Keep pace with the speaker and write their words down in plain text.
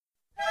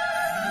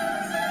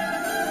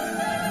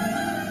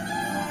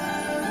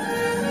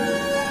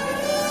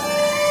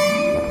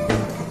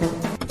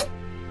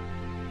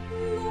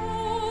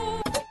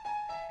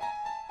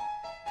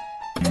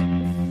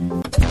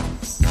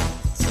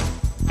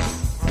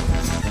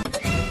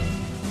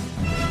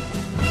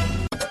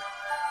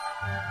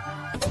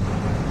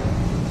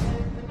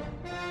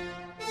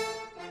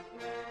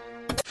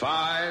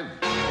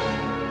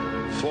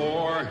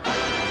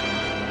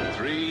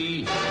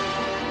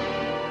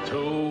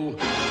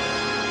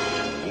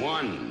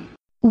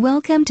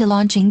Welcome to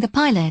Launching the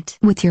Pilot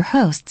with your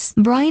hosts,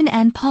 Brian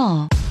and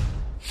Paul.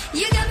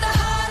 You got the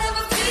heart of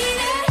a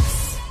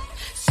phoenix,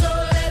 so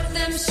let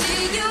them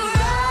see you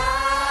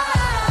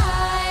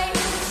rise.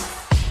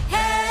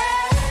 Hey.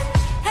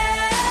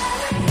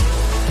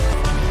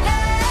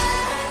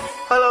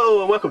 Hello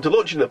and welcome to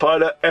Launching the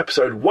Pilot,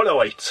 episode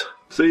 108.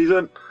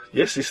 Season?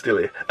 Yes, he's still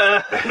here.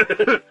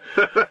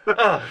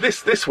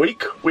 This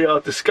week we are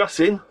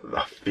discussing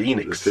the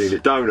Phoenix.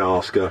 Don't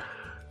ask her.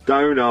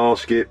 Don't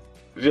ask it.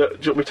 Do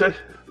you want me to?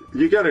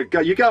 You're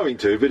going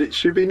to, but it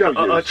should be no use.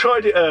 I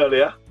tried it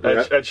earlier,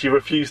 Yeah. and she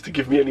refused to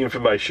give me any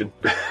information.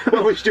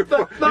 You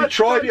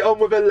tried it on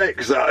with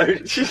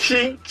Alexa.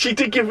 She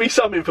did give me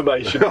some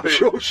information. I'm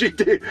sure she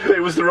did.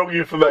 It was the wrong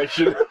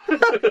information.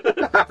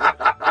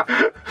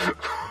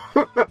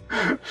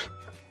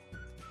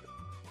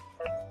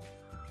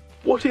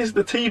 What is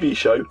the TV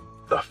show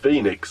The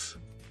Phoenix?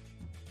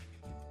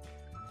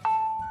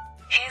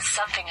 Here's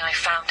something I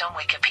found on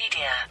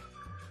Wikipedia.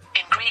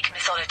 In Greek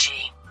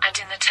mythology, and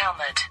in the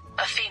Talmud,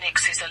 a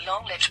phoenix is a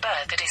long-lived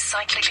bird that is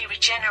cyclically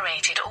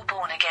regenerated or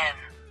born again.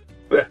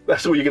 Yeah,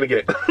 that's all you're going to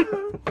get.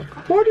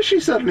 Why does she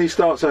suddenly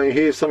start saying,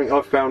 here's something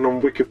I've found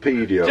on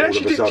Wikipedia Yeah, all she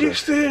of a did. sudden? You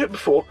used to hear it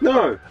before.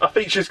 No. I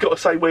think she's got to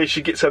say where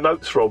she gets her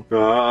notes from.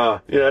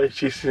 Ah, You know,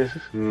 she's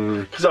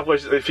because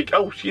otherwise they think,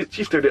 oh,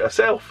 she's doing it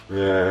herself.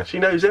 yeah. She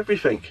knows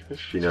everything.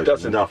 She knows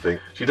doesn't. nothing.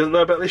 She doesn't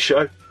know about this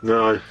show,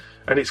 No.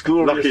 and it's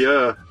glorious. Lucky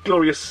her.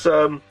 Glorious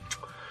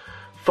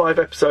 5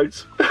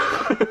 episodes.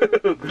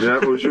 Yeah,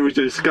 well, should we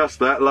discuss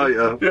that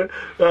later? Yeah,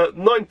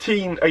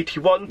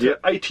 1981 to Yeah.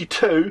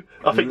 82.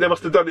 I think they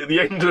must have done it at the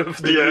end of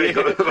the year.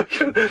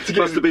 It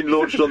must have been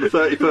launched on the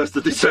 31st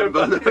of December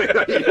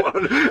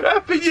 1981.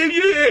 Happy New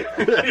Year!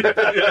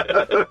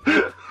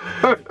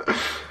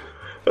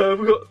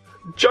 We've got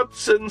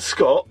Judson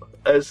Scott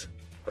as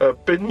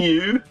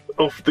Benue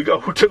of the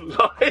Golden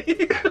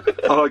Line.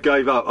 I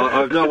gave up. I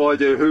have no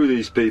idea who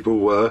these people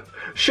were.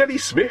 Shelley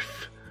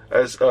Smith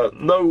as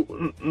Noel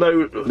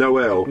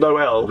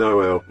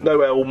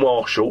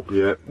Marshall.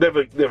 Yeah.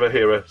 Never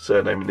hear her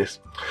surname in this.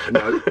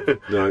 No.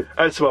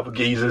 And some other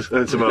geezers.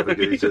 And some other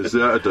geezers.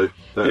 That'll do.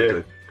 Yeah.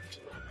 Do.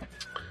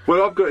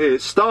 Well, I've got here,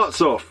 it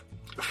starts off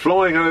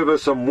flying over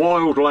some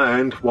wild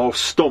land while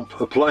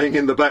Stomp are playing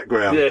in the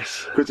background.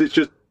 Yes. Because it's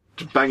just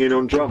banging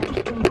on drums.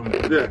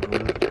 Yeah.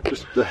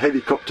 Just the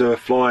helicopter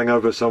flying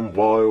over some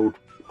wild,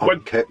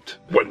 unkept.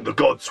 When the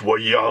gods were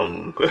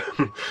young.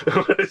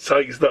 So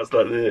it starts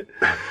like that.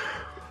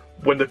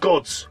 When the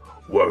gods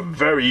were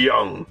very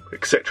young,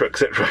 etc.,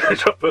 etc.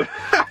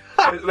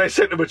 They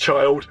sent him a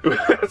child. We're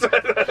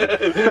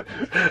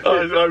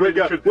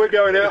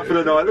going out for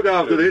the night. Look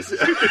after this.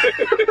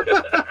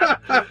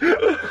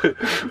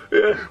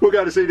 Yeah. We're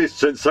going to see this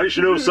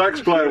sensational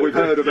sax player we've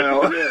heard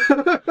about.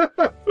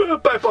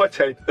 Back by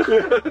 10.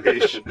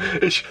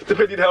 Ish.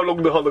 Depending how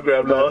long the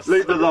hologram lasts.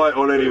 Leave the light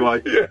on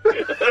anyway.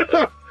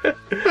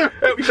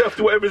 Help yourself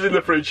to whatever's in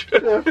the fridge.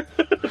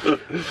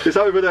 It's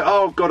over there.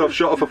 Oh, God, I've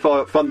shot off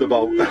a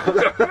thunderbolt.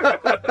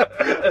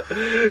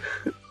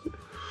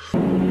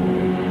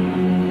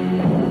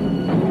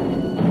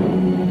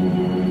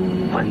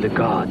 When the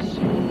gods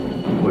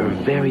were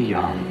very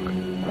young,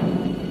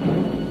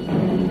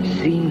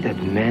 seeing that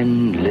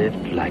men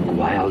lived like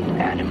wild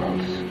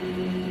animals,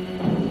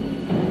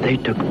 they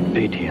took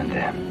pity on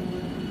them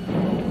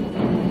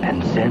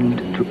and sent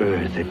to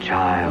earth a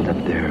child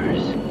of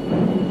theirs,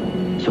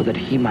 so that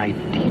he might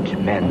teach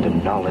men the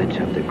knowledge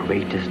of the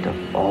greatest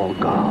of all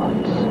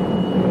gods,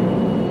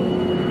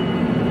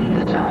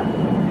 the sun.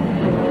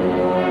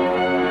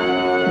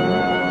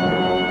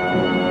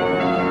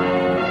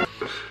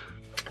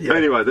 Yeah.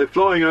 Anyway, they're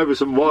flying over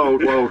some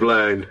wild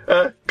land.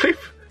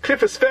 Cliff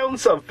has found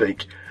something,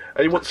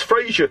 and he wants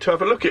Frasier to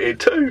have a look at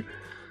it too.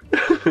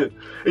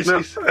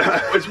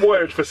 It's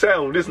wired for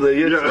sound, isn't it?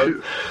 Yes, Yeah.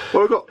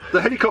 Well, I've got the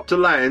helicopter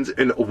lands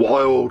in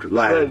wild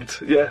land.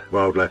 Yeah.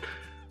 Wild land.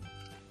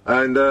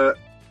 And, what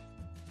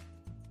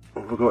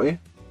have I got here?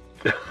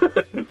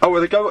 Oh,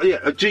 well, they go, yeah,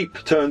 a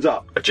Jeep turns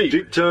up. A Jeep?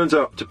 Jeep turns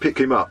up to pick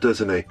him up,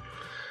 doesn't he?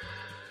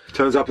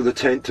 Turns up at the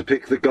tent to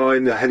pick the guy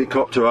in the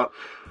helicopter up.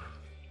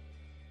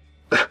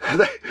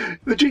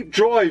 The Jeep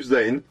drives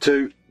then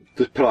to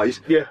the place.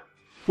 Yeah.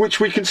 Which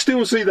we can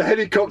still see the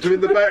helicopter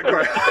in the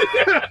background.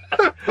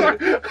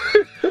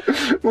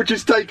 Which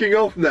is taking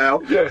off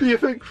now. Yeah. You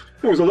think,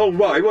 it was a long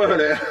way,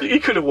 wasn't it? You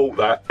could have walked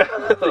that.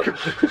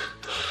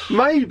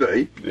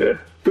 Maybe. Yeah.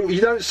 But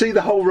you don't see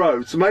the whole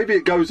road, so maybe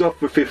it goes off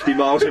for 50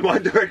 miles in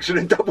one direction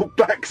and double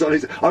backs on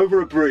it over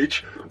a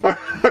bridge,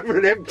 over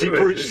an empty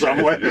bridge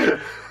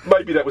somewhere.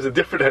 Maybe that was a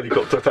different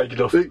helicopter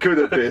taking off. It could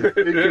have been. It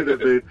could have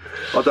been.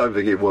 I don't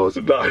think it was.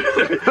 No.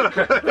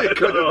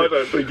 I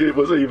don't think it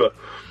was either.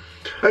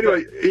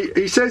 Anyway,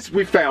 he says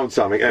we found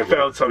something. We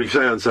found something. We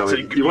found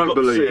something. So you won't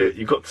believe it.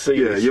 You've got to see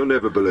Yeah, this. you'll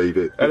never believe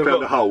it. And We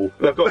found a hole.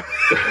 They've got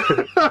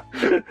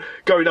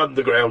going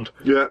underground.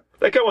 Yeah.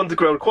 They go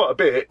underground quite a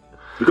bit.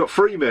 We've got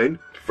 3 men.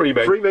 3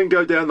 men. 3 men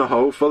go down the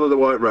hole, follow the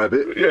white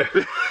rabbit. Yeah.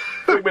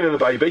 3 men and a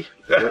baby.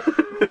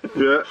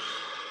 Yeah.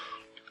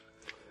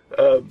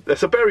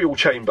 There's a burial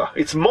chamber.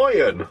 It's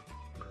Mayan.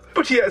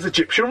 But it has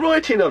Egyptian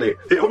writing on it.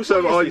 It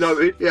also, What I is this?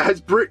 noted, it has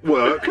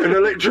brickwork and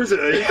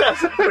electricity.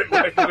 That's a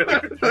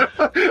brickwork.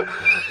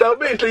 Now,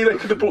 admittedly, they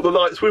could have brought the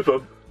lights with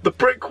them. The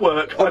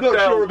brickwork. I'm not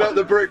sure about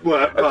the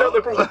brickwork. I doubt they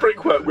But brought the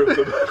brickwork with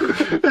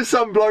them. there's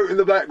some bloke in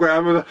the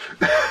background with a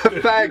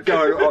fag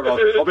going. Hold on,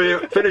 I'll be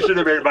finishing in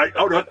a minute, mate.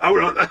 Hold on.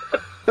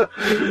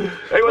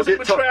 Hey, what's it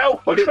with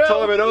trowel? I'll get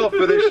time and a half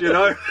for this, you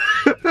know.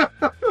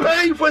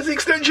 Hey, where's the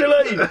extension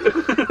lead?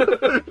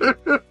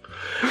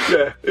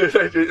 Yeah,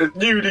 it's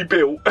newly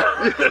built.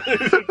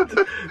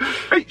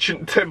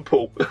 Ancient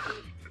temple.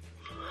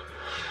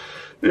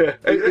 Yeah,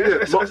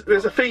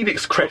 there's a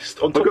phoenix crest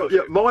on top of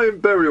it. Mayan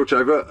burial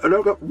chamber, and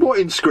I've got what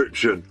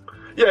inscription?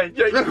 Yeah.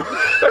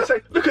 They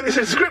say, look at this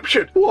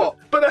inscription. What?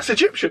 But that's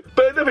Egyptian.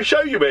 But they never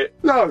show you it.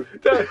 No,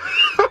 No.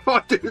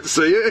 I didn't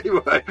see it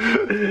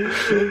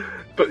anyway.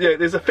 But yeah,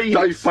 there's a Dave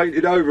phoenix.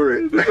 painted over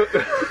it.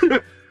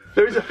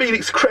 There is a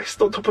phoenix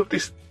crest on top of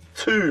this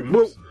tomb.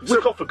 Well,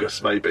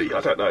 sarcophagus, maybe. I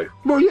don't know.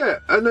 Well, yeah,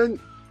 and then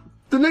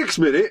the next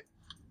minute,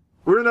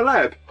 we're in a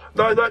lab.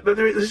 No,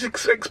 there's an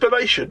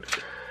explanation.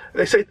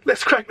 They say,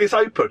 let's crack this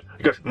open.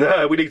 He goes,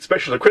 no, we need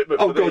special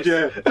equipment Oh, for God,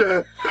 this.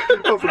 yeah.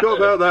 I forgot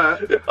about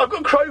that. I've got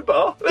a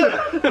crowbar,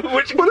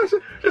 which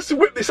just to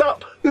whip this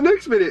up. The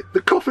next minute,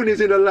 the coffin is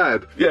in a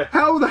lab. Yeah.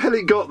 How the hell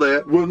it got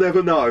there, we'll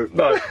never know.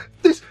 No.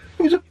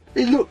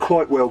 It looked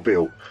quite well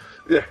built.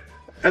 Yeah.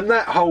 And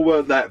that hole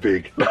weren't that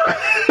big.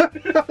 I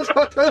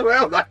don't know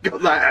how they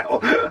got that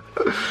out.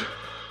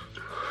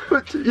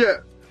 But, yeah.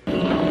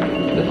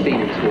 The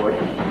Phoenix, Ward.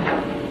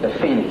 The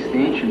Phoenix, the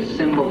ancient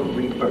symbol of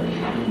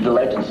rebirth. The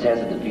legend says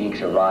that the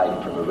Phoenix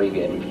arrived from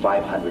Arabia every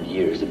 500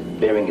 years,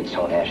 bearing its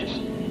own ashes.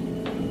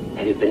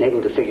 Have you been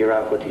able to figure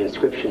out what the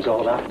inscription's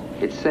all about?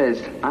 It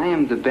says, I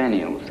am the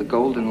Bennu of the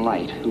golden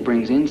light who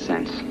brings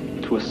incense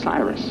to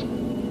Osiris.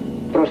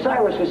 But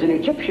Osiris was an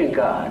Egyptian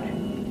god.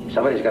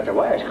 Somebody's got their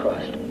wires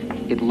crossed.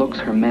 It looks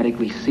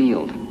hermetically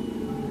sealed.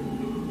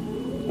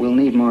 We'll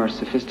need more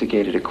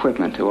sophisticated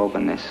equipment to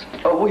open this.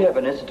 Oh, we have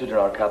an institute in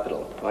our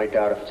capital. I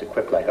doubt if it's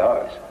equipped like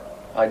ours.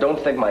 I don't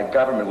think my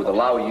government would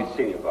allow you to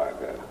see,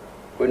 Varga.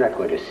 We're not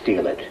going to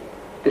steal it.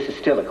 This is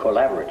still a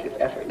collaborative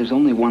effort. There's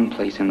only one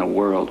place in the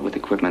world with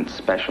equipment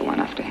special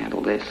enough to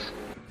handle this.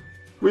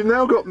 We've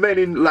now got men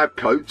in lab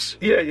coats.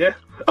 Yeah.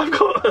 I've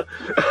got...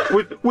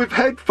 with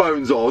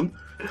headphones on.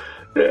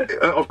 Yeah.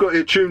 I've got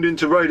it tuned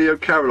into Radio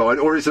Caroline,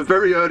 or it's a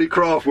very early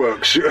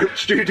Kraftwerk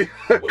studio.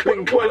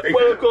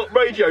 Well, I've got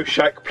Radio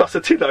Shack plus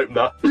a tin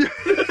opener. Hey,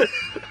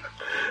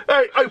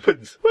 it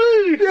opens.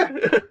 Woo!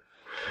 Yeah.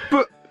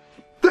 But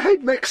the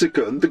head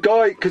Mexican, the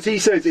guy, because he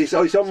says it's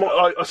on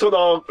my... It's on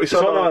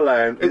our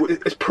land.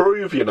 It's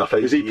Peruvian, I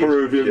think. Is he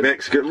Peruvian,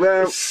 Mexican?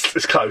 Well,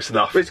 it's close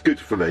enough. It's good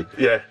for me.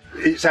 Yeah.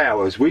 It's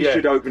ours. We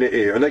should open it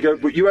here. And they go,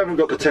 but you haven't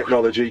got the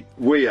technology.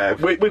 We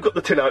have. We've got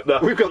the tin opener.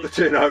 We've got the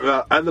tin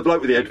opener and the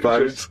bloke with the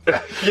headphones.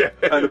 Yeah.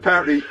 And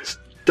apparently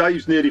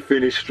Dave's nearly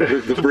finished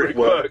with the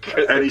brickwork,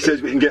 and he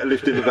says we can get a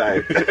lift in the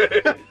van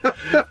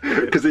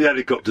because the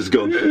helicopter's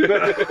gone.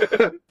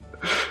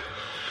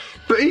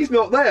 But he's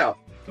not there.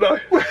 No.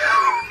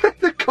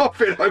 The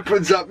coffin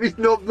opens up. He's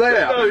not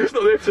there. No, he's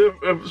not there to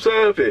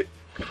observe it.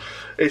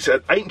 It's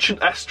an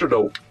ancient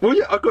astronaut. Well,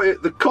 yeah, I got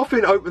it. The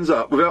coffin opens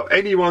up without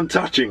anyone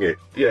touching it.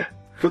 Yeah.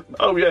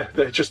 Oh, yeah.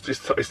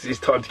 It's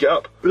time to get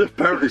up.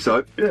 Apparently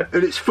so. Yeah.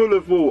 And it's full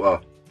of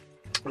water.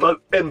 No,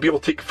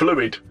 embiotic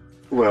fluid.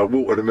 Well,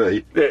 water to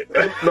me. Yeah.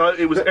 No,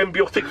 it was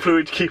embiotic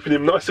fluid keeping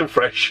him nice and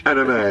fresh. And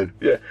a man.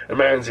 Yeah, a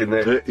man's in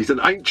there. He's an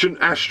ancient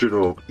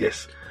astronaut.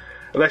 Yes.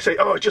 And they say,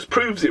 oh, it just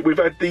proves it. We've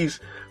had these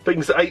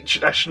things that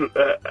ancient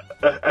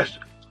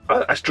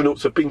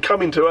astronauts have been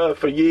coming to Earth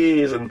for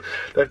years, and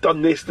they've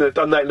done this and they've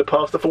done that in the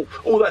past. I thought,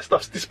 all that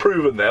stuff's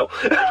disproven now.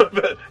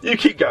 But you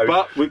keep going.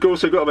 But we've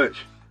also got to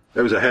mention,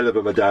 there was a hell of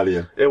a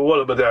medallion. Yeah, what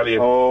a medallion.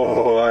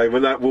 Oh, hey,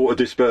 when that water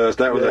dispersed,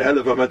 that was a hell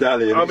of a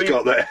medallion he's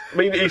got there. I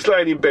mean, he's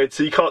laying in bed,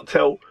 so you can't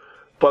tell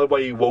by the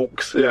way he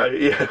walks. Yeah.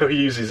 He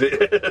uses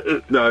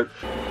it. No.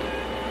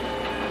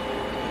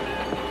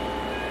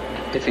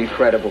 It's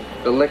incredible.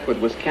 The liquid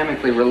was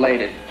chemically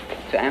related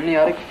to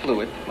amniotic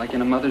fluid, like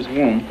in a mother's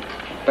womb,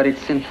 but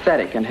it's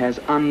synthetic and has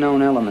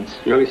unknown elements.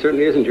 No, he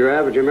certainly isn't your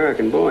average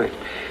American boy.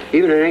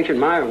 Even an ancient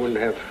Maya wouldn't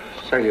have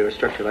cellular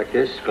structure like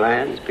this,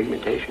 glands,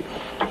 pigmentation.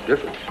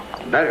 Different.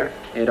 Better.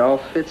 It all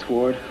fits,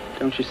 Ward.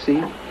 Don't you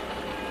see?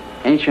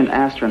 Ancient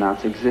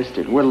astronauts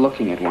existed. We're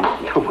looking at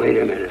one. No, wait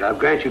a minute. I'll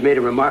grant you've made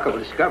a remarkable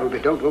discovery,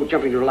 but don't go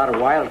jumping to a lot of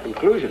wild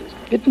conclusions.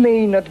 It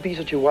may not be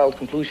such a wild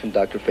conclusion,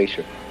 Dr.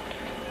 Fraser.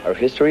 Our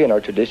history and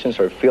our traditions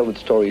are filled with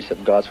stories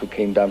of gods who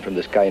came down from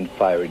the sky in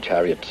fiery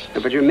chariots.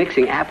 But you're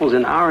mixing apples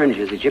and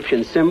oranges,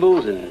 Egyptian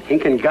symbols and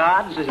Incan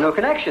gods. There's no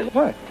connection.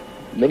 Why?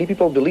 Many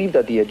people believe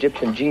that the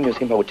Egyptian genius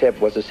Imhotep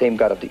was the same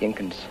god of the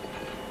Incans.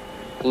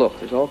 Look,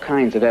 there's all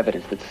kinds of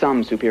evidence that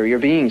some superior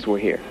beings were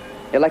here.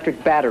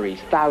 Electric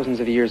batteries, thousands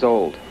of years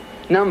old.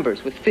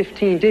 Numbers with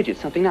 15 digits,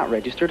 something not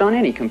registered on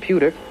any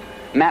computer.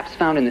 Maps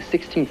found in the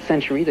 16th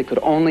century that could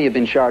only have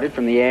been charted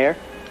from the air.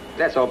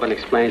 That's all been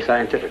explained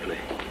scientifically.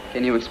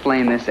 Can you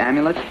explain this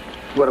amulet?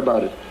 What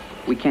about it?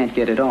 We can't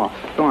get it off.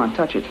 Go on,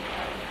 touch it.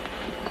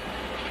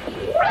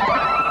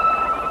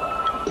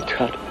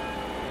 Tut.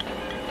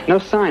 No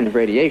sign of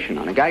radiation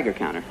on a Geiger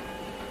counter.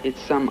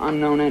 It's some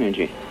unknown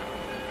energy.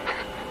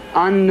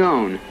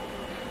 Unknown.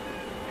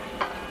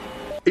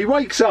 He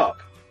wakes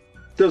up,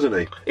 doesn't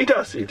he? He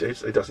does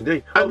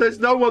indeed. And there's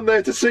no one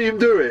there to see him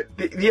do it.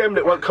 The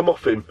Mnet won't come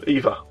off him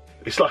either.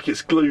 It's like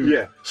it's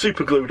glued,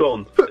 super glued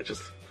on.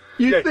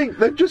 You think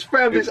they've just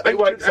found this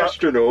ancient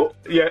astronaut?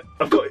 Yeah,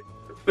 I've got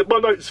it. My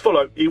notes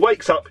follow. He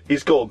wakes up,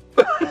 he's gone.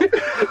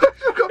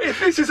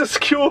 This is a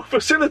secure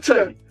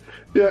facility.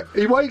 Yeah,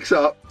 he wakes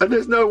up and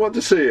there's no one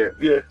to see it.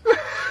 Yeah.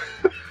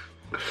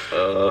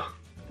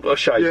 What a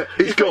shame. Yeah,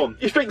 he's gone.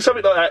 You think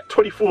something like that,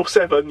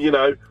 24/7, you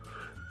know,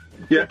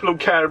 people on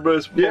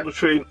cameras,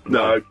 monitoring.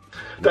 No.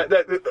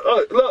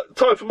 Look,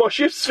 time for my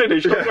shift's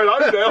finished. I'm going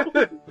home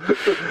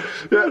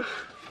now.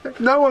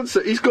 No one.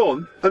 He's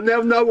gone, and now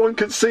no one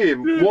can see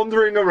him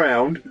wandering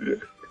around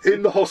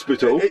in the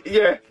hospital.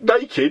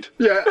 Naked.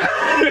 Yeah,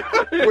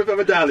 with a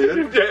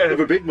medallion. With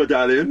a big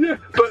medallion. Yeah,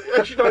 but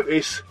as you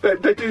notice,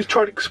 they do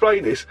try to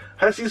explain this.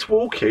 As he's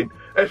walking,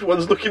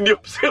 everyone's looking the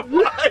opposite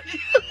way.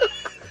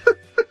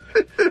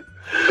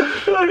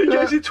 He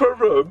goes into a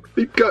room.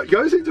 He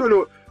goes into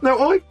an.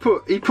 Now he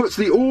puts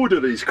the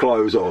orderly's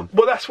clothes on.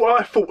 Well, that's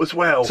what I thought as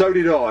well. So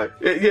did I.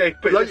 Yeah,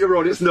 but later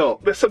on, it's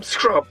not. There's some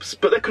scrubs,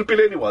 but they could have been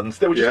anyone's.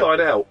 They were just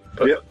lying out.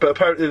 But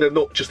apparently, they're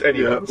not just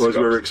anyone's. Yeah, as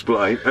we were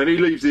explained. And he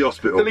leaves the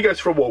hospital. Then he goes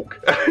for a walk.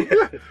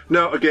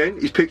 Now again,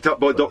 he's picked up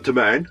by Dr.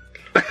 Mann.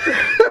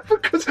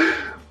 Because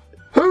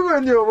who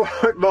in your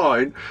right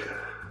mind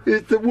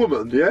is the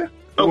woman? Yeah.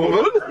 A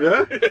woman?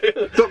 Yeah.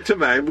 Dr.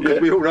 Mann,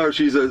 because we all know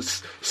she's a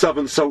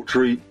southern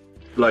sultry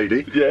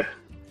lady. Yeah.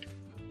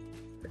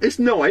 It's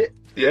night.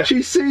 Yeah.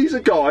 She sees a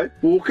guy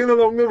walking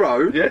along the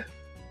road. Yeah.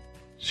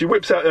 She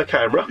whips out her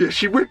camera. Yeah,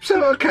 she whips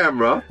out her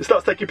camera. And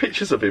starts taking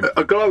pictures of him.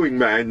 A glowing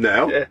man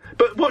now. Yeah.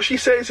 But what she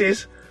says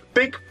is,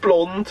 big,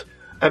 blonde,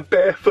 and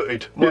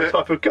barefooted, my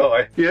type of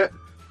guy. Yeah.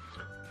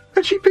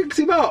 And she picks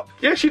him up.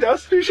 Yeah, she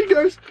does. And she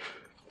goes...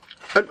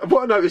 And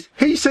what I noticed,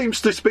 he seems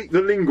to speak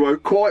the lingo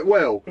quite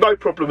well. No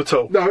problem at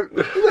all. No.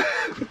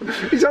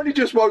 He's only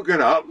just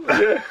woken up.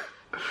 Yeah.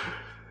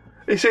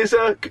 He says,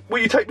 will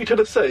you take me to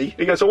the sea?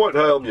 He goes, I won't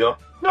harm you.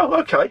 No,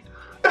 okay.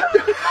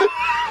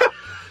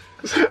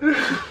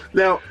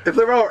 Now, if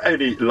there are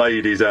any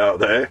ladies out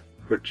there,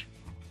 which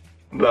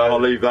I'll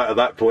leave that at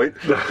that point.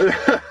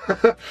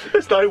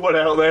 There's no one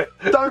out there.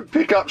 Don't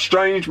pick up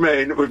strange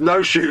men with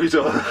no shoes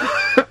on.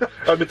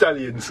 And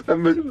medallions.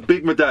 And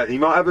big medallion. He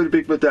might have a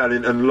big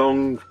medallion and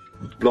long,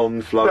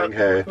 blonde, flowing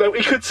hair. No,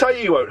 he could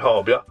say he won't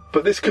harm you,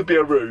 but this could be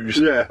a ruse.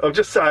 Yeah. I'm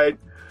just saying.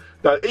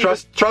 No,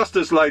 trust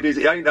us, ladies.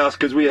 It ain't us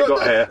because we ain't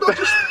got hair.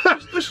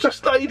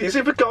 Just ladies.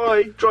 If a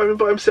guy driving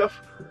by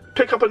himself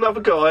pick up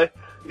another guy,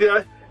 you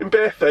know, in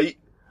bare feet,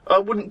 I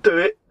wouldn't do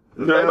it.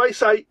 No. They may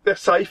say they're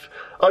safe.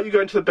 Are you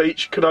going to the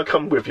beach? Can I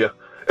come with you?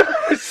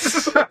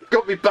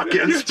 Got me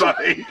bucket and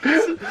spade.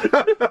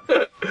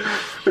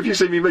 Have you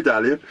seen me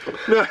medallion?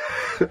 No.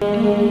 Look,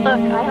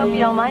 I hope you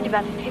don't mind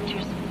about the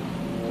pictures.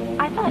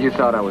 I thought... You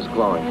thought I was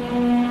glowing.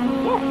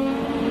 Yes.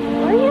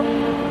 Were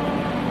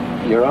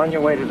you? You're on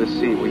your way to the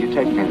sea. Will you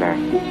take me there?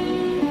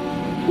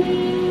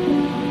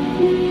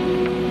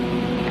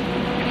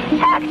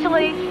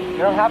 Actually... You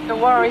don't have to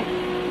worry.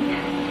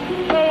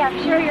 Hey, I'm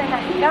sure you're a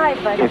nice guy,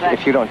 but...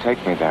 If you don't take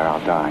me there, I'll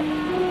die.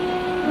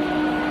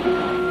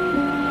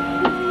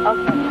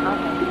 Okay.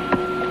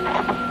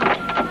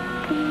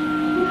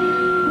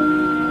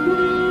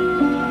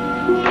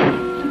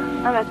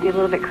 I must be a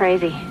little bit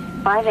crazy.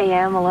 5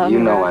 a.m. alone. You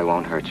know I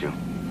won't hurt you.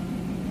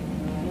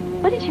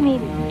 What did you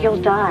mean,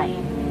 you'll die?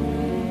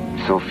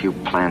 So few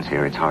plants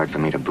here, it's hard for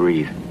me to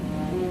breathe.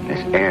 This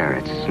air,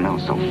 it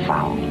smells so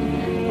foul.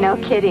 No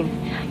kidding.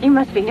 You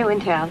must be new in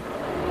town.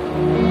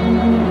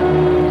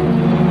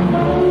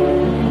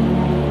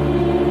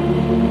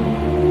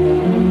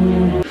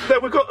 Now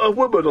we've got a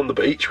woman on the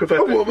beach with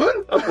a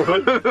woman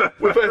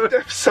with a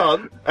deaf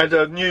son and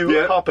a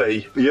new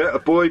puppy. Yeah, a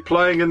boy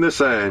playing in the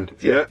sand.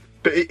 Yeah.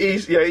 But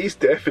he's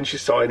deaf and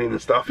she's signing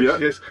and stuff. And she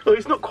says, oh,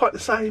 he's not quite the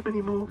same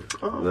anymore.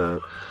 Oh.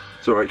 No.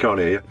 It's alright, can't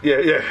hear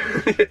you.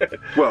 Yeah.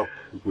 Well,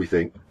 we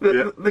think.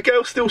 The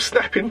girl's still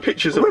snapping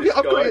pictures of this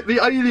guy. The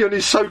alien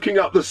is soaking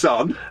up the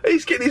sun.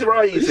 He's getting his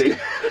rays in.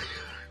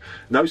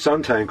 No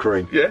suntan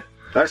cream. Yeah.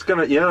 That's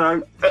gonna,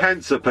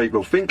 cancer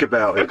people, think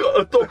about it. I've got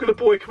a dog and a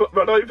boy come up,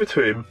 run over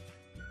to him.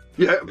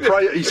 Yeah,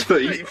 pray at his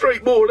feet.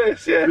 More or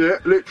less, yeah. Yeah,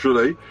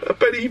 literally. I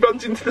bet he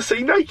runs into the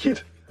sea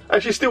naked.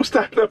 And she's still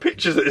snapping her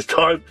pictures at this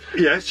time.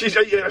 Yes.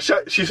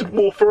 She's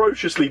more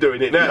ferociously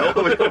doing it now.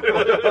 Well,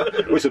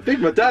 it's a big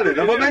medallion.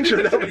 Have I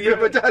mentioned how big a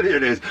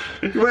medallion is?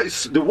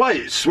 The way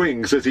it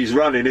swings as he's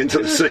running into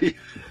the sea.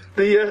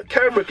 The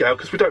camera gal,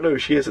 because we don't know who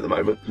she is at the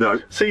moment,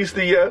 sees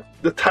the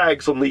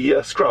tags on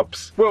the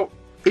scrubs. Well,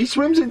 he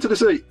swims into the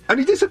sea and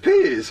he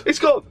disappears. It's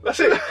gone.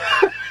 That's it.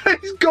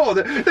 He's gone.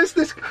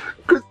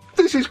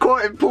 This is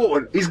quite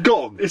important. He's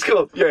gone. He's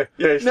gone. Yeah.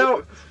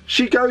 Now,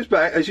 she goes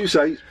back, as you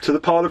say, to the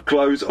pile of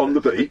clothes on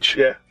the beach.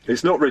 Yeah.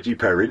 It's not Reggie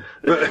Perrin,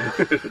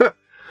 but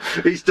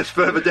he's just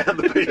further down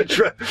the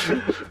beach.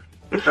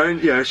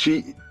 And,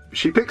 she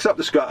she picks up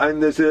the skull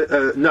and there's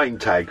a name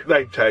tag.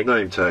 Name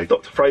tag.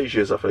 Dr.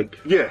 Frasier's, I think.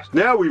 Yeah.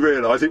 Now we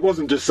realise it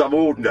wasn't just some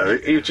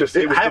ordinary. It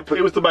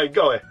was the main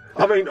guy.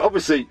 I mean,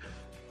 obviously,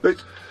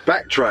 let's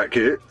backtrack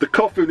here. The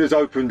coffin has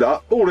opened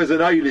up. Oh, there's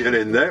an alien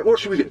in there. What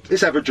should we do?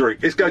 Let's have a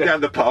drink. Let's go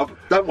down the pub.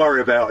 Don't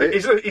worry about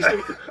it.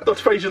 Dr.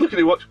 Frasier's looking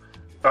at him, watch.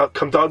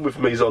 Come down with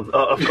me, son.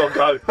 I've got to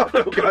go. I've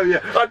got to go, yeah.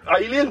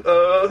 Alien?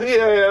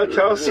 Yeah,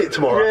 okay, I'll see it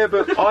tomorrow. Yeah,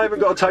 but I haven't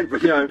got a tape,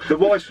 the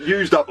wife's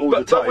used up all the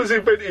tape. That was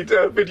invented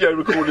video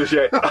recorders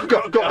yet. I've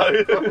got to go.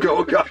 I've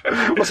got to go.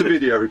 What's a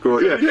video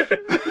recorder? Yeah.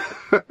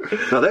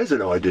 Now, there's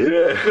an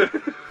idea.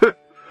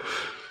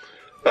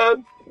 Yeah.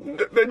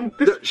 Then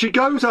she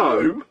goes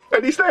home.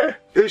 And he's there.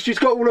 She's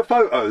got all her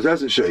photos,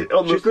 hasn't she?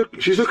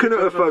 She's looking at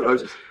her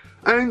photos.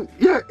 And,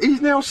 yeah, he's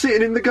now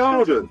sitting in the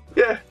garden.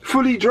 Yeah.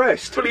 Fully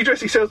dressed.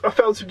 He says, I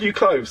found some new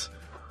clothes.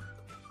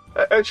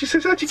 And she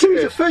says, how'd you get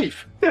here? He's a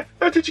thief. Yeah,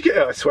 how did you get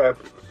here? I swam.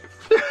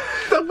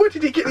 Where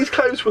did he get these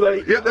clothes from?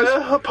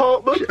 Her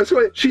apartment? That's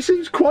right. She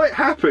seems quite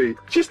happy.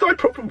 She's no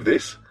problem with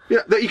this.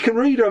 Yeah, that he can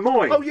read her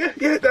mind. Oh, yeah,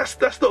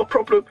 that's not a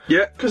problem.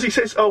 Yeah. Because he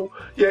says, oh,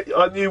 yeah,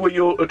 I knew where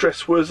your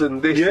address was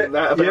and this and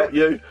that about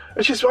you.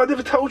 And she says, well, I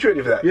never told you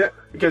any of that. Yeah.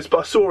 He goes, but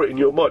I saw it in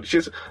your mind. She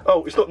says,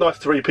 oh, it's not nice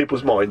to read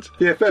people's minds.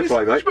 Yeah, fair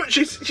play, mate. But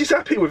she's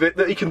happy with it,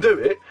 that he can do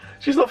it.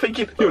 She's not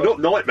thinking... You're not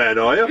Nightman,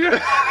 are you? Yeah.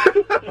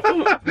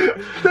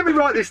 Let me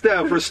write this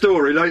down for a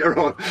story later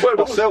on.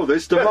 I'll sell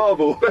this to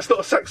Marvel. That's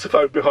not a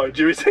saxophone behind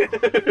you, is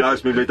it? No,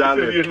 it's me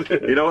medallion.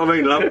 You know what I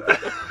mean, love?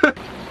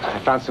 I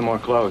found some more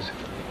clothes.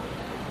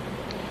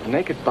 The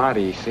naked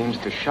body seems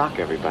to shock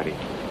everybody,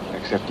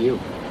 except you.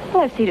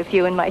 Well, I've seen a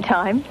few in my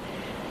time,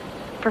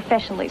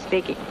 professionally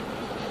speaking.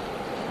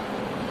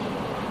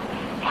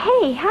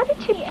 Hey, how did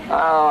you...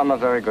 Oh, I'm a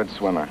very good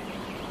swimmer.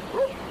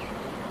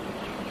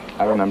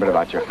 I remembered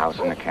about your house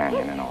in the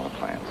canyon and all the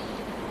plants.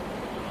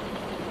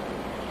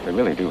 They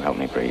really do help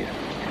me breathe.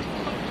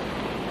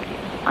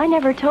 I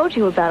never told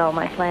you about all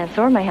my plants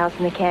or my house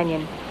in the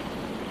canyon.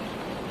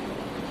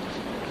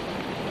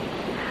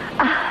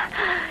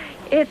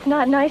 It's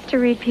not nice to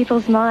read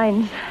people's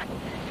minds.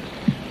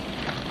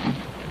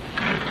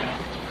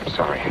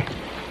 Sorry.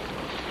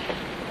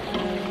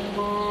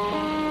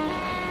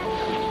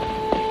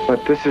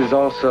 But this is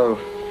also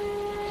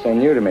so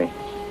new to me.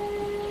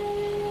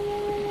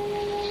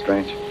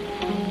 Strange.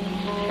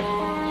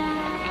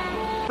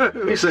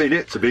 He's seen it.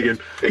 It's a big one.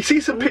 He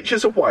sees some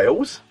pictures of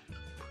whales.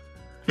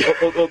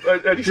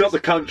 And it's not the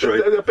country.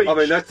 I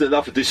mean, that's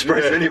enough to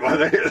distress anyone.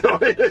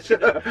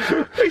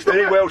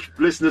 Any Welsh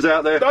listeners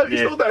out there? No,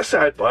 he's not that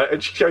sad by it.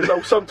 And she goes,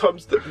 oh,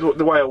 sometimes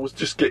the whales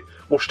just get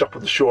washed up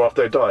on the shore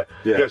after they die.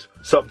 Yeah. He goes,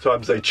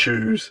 sometimes they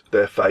choose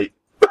their fate.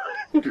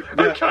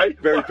 Okay.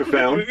 Very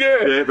profound.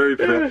 Yeah, very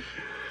profound.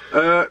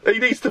 He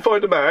needs to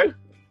find a man.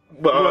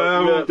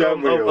 I'm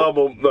fine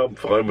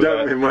with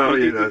that. Well,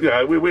 you know.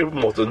 Yeah, we're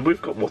modern.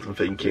 We've got modern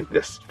thinking.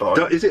 That's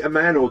fine. Is it a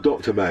man or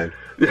Dr. Man?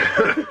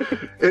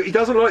 He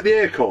doesn't like the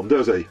aircon,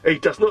 does he? He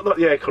does not like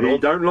the aircon. He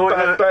don't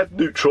like bad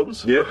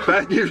neutrons. Yeah,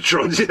 bad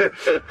neutrons.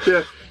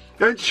 Yeah.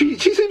 And she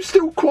seems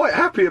still quite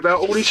happy about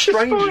all this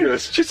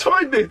strangeness. She's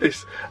fine with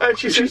this. And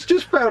she's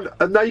just found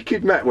a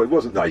naked man. Well, he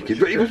wasn't naked,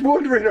 but he was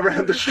wandering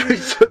around the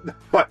streets at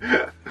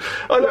night.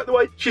 I like the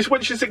way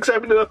when she's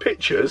examining her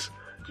pictures.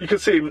 You can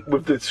see him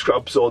with the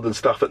scrubs on and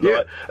stuff at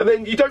night. And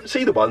then you don't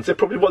see the ones, they're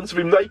probably ones of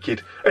him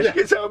naked. And she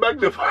gets out a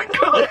magnifying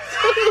glass.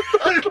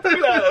 Look at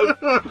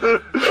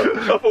that.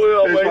 I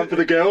thought, Here's one for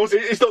the girls.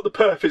 It's not the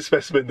perfect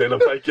specimen then, I'll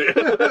take it.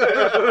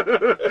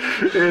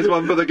 Here's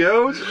one for the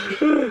girls.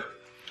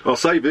 I'll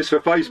save this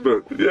for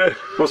Facebook. Yeah.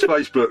 What's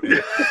Facebook?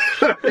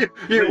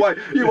 you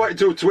wait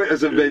until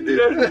Twitter's invented.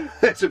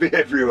 This will be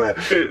everywhere.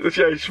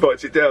 She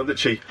writes it down that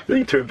she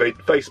need to invent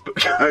Facebook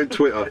and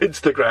Twitter,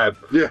 Instagram.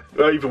 Yeah,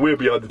 even we're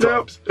behind the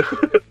times.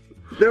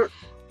 Now,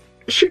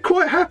 she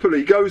quite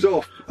happily goes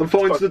off and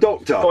finds the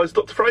doctor. Finds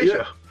Dr.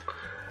 Frasier.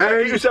 Yeah.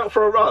 And he was out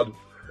for a run.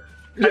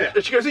 Yeah.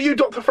 And she goes, "Are you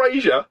Dr.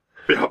 Frasier?"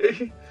 Yeah.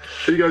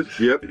 He goes,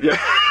 "Yep." Yeah.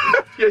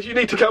 Yes, you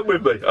need to come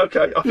with me.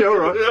 Okay. Yeah, all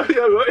right.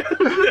 Yeah, all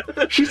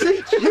right. She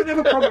didn't have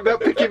a problem about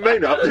picking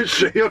men up, did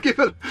she? I'll give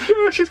her.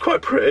 Yeah, she's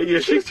quite pretty. Yeah,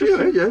 she's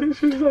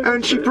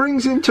and she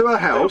brings him to her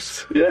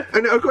house. Yeah.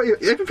 And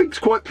everything's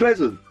quite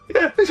pleasant.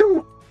 Yeah. It's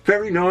all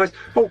very nice.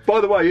 Oh, by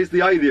the way, here's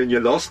the alien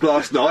you lost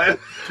last night.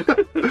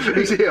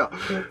 He's here.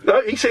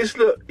 No, he says,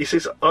 look,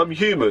 I'm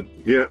human.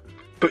 Yeah.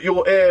 But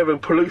your air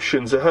and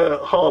pollutions are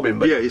harming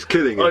me. Yeah, it's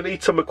killing you. I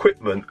need some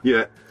equipment.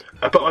 Yeah.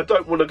 But I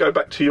don't want to go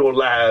back to your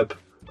lab.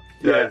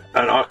 Yeah,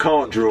 and I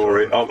can't draw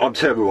it. I'm a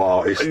terrible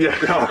artist. Yeah.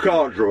 I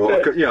can't draw.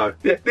 Yeah.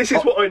 Yeah, this is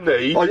what I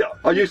need.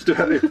 I used to.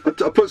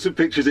 I put some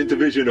pictures into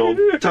Vision on.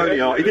 Tony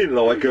Hart, he didn't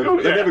like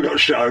them. They never got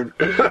shown.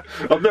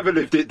 I've never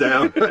lived it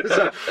down.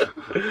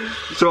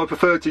 So I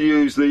prefer to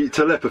use the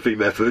telepathy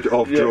method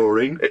of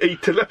drawing. He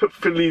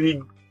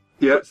telepathically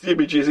puts the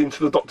images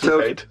into the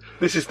doctor's head.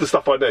 This is the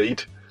stuff I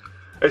need.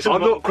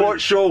 I'm not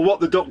quite sure what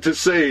the doctor's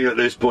seeing at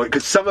this point,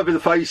 because some of the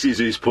faces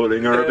he's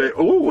pulling are a bit...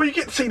 Ooh. Well, you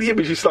get to see the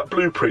images like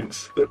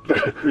blueprints.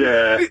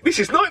 Yeah. This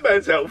is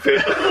Nightman's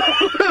outfit.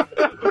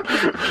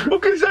 Well,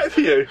 because that's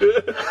you.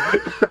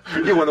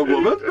 You want a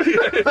woman?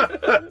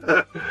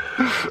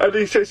 And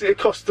he says it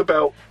cost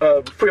about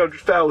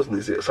 300,000,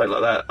 is it? Something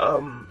like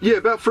that. Yeah,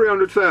 about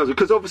 300,000,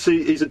 because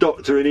obviously he's a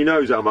doctor and he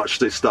knows how much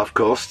this stuff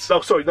costs.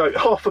 Oh, sorry, no,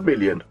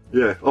 500,000.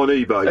 Yeah, on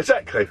eBay.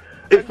 Exactly.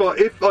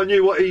 If I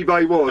knew what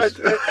eBay was.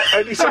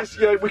 And he says,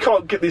 we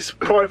can't get this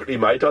privately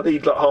made. I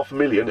need like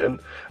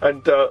 500,000.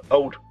 And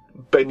old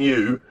Ben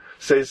Yu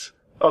says,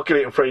 I'll get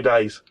it in 3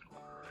 days.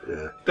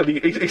 Yeah. Then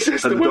he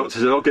says and to the doctor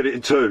says, I'll get it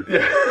in 2.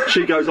 Yeah.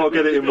 She goes, I'll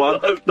get it in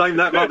 1. Name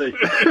that money.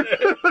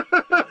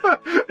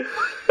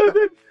 And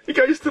then he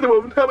goes to the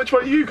woman, how much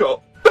money you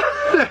got?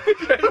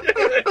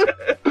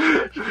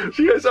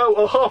 She goes,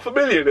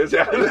 500,000 is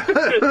it?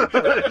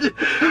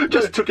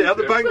 Just took it out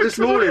the bank this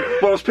morning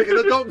while I was picking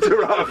the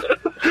doctor up.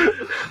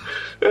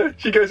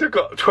 She goes, I've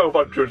got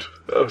 1,200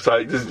 or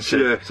something, doesn't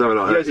she? Yeah, something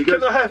like that. He goes,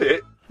 can I have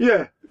it?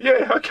 Yeah.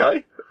 Yeah,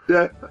 okay.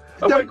 Yeah.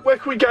 Where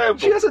can we gamble?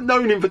 She hasn't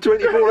known him for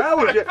 24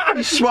 hours yet.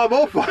 He swam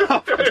off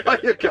half a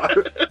day ago.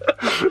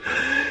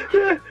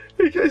 Yeah.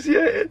 He goes,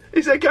 yeah,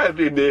 is there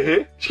gambling near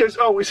here? She goes,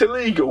 oh, it's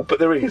illegal, but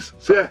there is.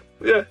 So,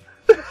 yeah.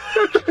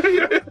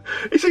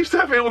 He seems to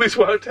have all this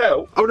worked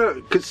out. Oh, no,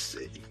 because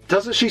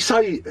doesn't she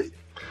say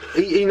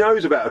he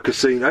knows about a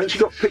casino? Hasn't she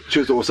got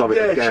pictures or something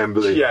of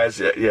gambling? She has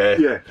it, yeah.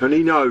 Yeah, and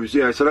he knows,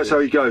 so that's how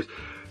he goes.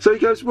 So he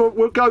goes, well,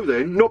 we'll go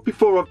then. Not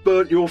before I've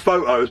burnt your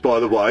photos, by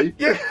the way.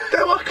 Yeah,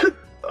 no, I could,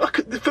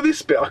 for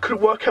this bit, I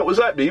couldn't work out what was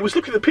happening. He was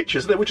looking at the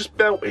pictures and they were just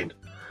melting.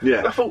 Yeah.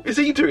 And I thought, is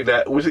he doing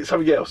that or was it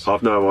something else?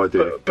 I've no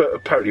idea. But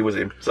apparently it was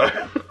him, so...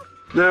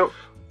 Now...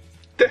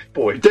 Deaf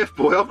Boy,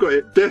 I've got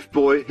it. Deaf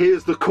Boy,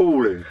 here's the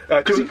calling.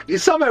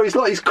 Because somehow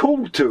he's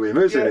called to him,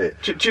 isn't it?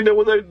 Do you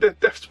know the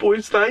Deaf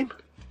Boy's name?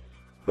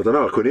 I don't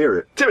know, I couldn't hear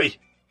it. Timmy!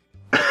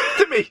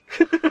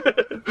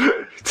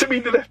 Timmy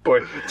the Deaf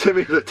Boy.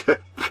 Timmy the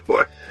Deaf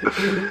Boy.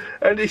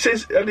 And he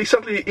says, and he's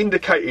suddenly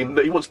indicating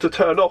that he wants to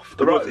turn off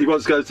the road. He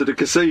wants to go to the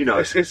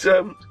casino.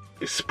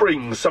 It's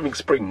Springs, something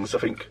Springs, I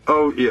think.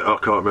 Oh, yeah, I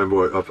can't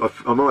remember what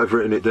I might have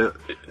written it down.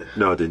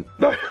 No, I didn't.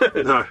 No.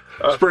 No.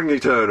 Spring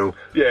Eternal.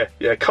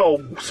 Yeah,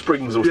 Coal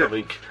Springs or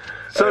something.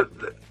 So,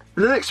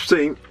 the next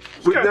scene,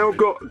 we've now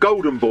got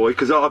Golden Boy,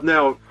 because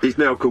he's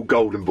now called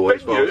Golden Boy.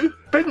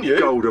 Ben Yu?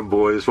 Golden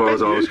Boy, as far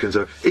as I was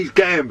concerned. He's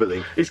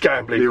gambling. He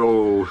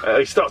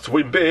starts to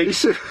win big.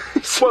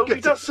 He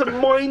does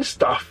some mind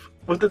stuff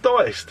with the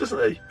dice,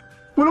 doesn't he?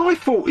 Well, I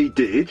thought he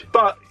did.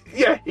 But,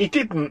 yeah, he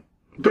didn't.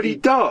 But he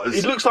does.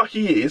 It looks like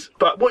he is,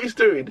 but what he's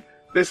doing,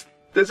 there's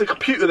a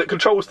computer that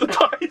controls the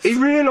dice. He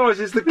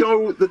realises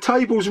the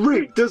table's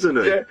rigged, doesn't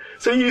he? Yeah,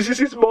 so he uses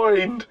his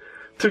mind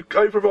to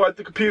override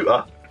the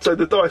computer, so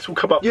the dice will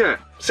come up. Yeah,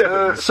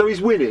 sevens. So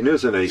he's winning,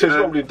 isn't he? So he's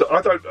rolling.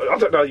 I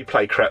don't know how you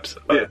play craps,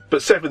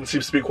 but 7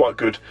 seems to be quite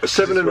good.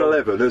 7 and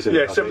 11, isn't it?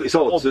 Yeah, 7. It's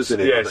odds, isn't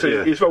it? Yeah,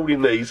 so he's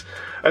rolling these,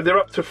 and they're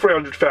up to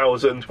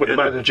 300,000 when the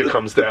manager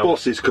comes down. The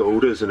boss is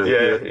called, isn't it?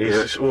 Yeah,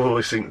 this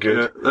isn't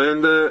good. Yeah.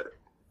 And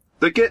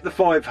they get the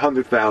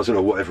 500,000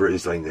 or whatever it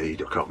is they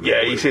need. I can't remember.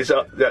 Yeah, he says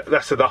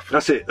that's enough.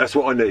 That's it. That's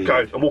what I need.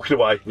 Go. I'm walking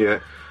away. Yeah.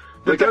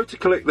 They go to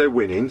collect their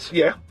winnings.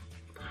 Yeah.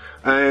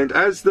 And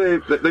as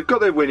they've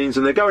got their winnings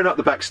and they're going up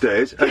the back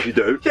stairs, as you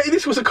do. Yeah,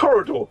 this was a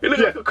corridor. It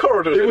looked like a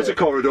corridor. It was a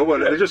corridor,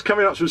 wasn't it? They're just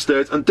coming up some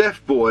stairs, and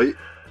Deaf Boy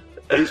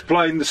is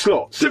playing the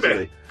slots, isn't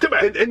he?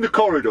 In the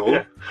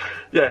corridor.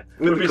 Yeah.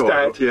 With his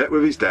dad. Yeah,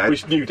 with his dad.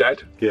 With his new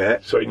dad. Yeah.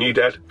 Sorry, new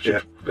dad.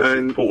 Yeah. That's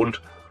important.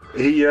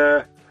 He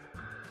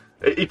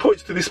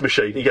points to this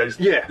machine. He goes,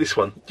 this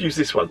one. Use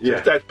this one. So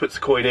his dad puts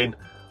the coin in.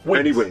 Wins.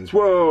 And he wins.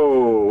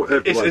 Whoa!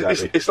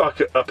 It's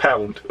like a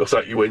pound or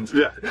something he wins.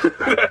 Yeah.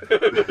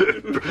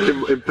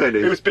 in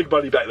pennies. It was big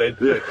money back then.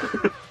 Yeah.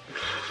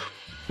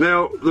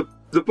 Now,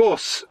 the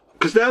boss,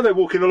 because now they're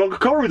walking along a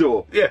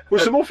corridor. Yeah.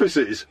 With some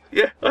offices.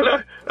 Yeah, I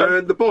know.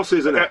 And the boss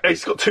isn't happy.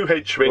 He's got 2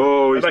 henchmen.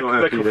 Oh, he's not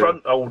happy. They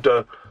confront old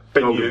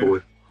Ben Yu. Boy.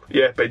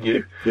 Yeah, Ben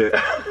Yu. Yeah.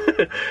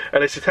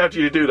 And they said, how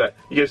do you do that?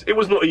 He goes, it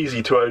was not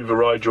easy to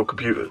override your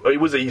computer. It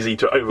was easy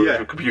to override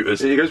your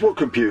computers. And he goes, what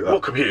computer?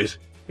 What computers?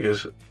 He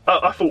goes,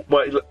 I thought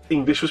my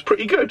English was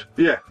pretty good.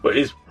 Yeah. Well, it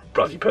is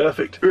bloody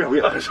perfect. Yeah.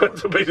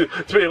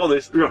 to be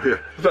honest. Yeah.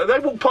 But they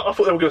walked past, I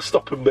thought they were going to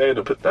stop them there.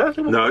 But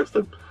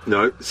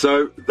No.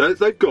 So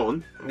they've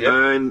gone,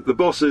 and the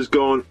boss has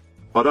gone,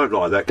 I don't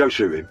like that, go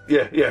shoot him.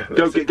 Yeah.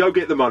 Go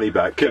get the money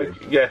back, kill him.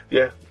 Yeah.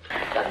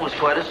 That was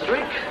quite a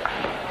streak.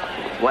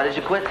 Why did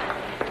you quit?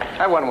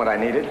 I won what I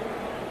needed.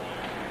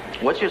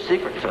 What's your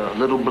secret? A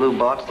little blue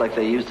box like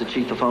they used to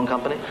cheat the phone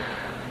company?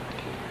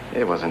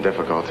 It wasn't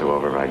difficult to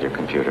override your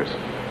computers.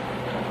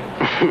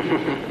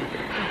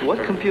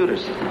 What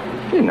computers?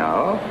 You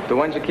know, the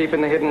ones you keep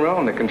in the hidden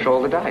room that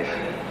control the dice.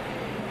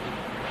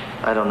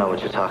 I don't know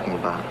what you're talking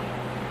about.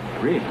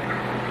 Really?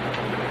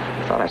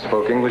 I thought I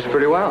spoke English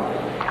pretty well.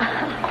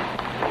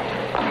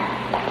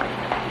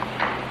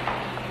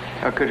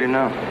 How could you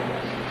know?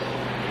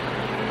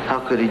 How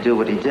could he do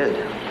what he did?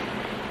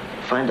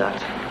 Find out.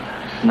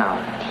 Now.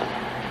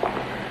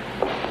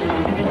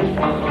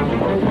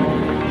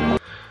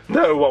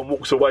 No one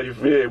walks away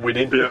from here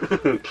winning. Yeah.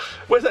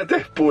 Where's that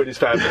Deaf Boy and his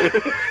family?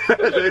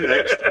 They're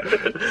next.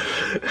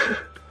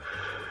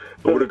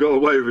 I would have got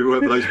away with it,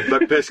 whether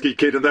that pesky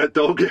kid and that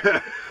dog.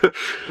 Yeah.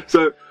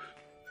 So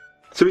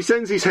he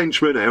sends his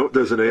henchmen out,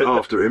 doesn't he,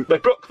 after him? They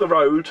block the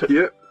road.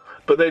 Yeah.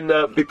 But then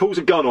he pulls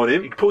a gun on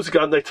him. He pulls a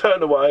gun. They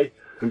turn away.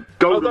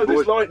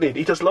 There's lightning.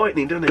 He does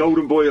lightning, doesn't he?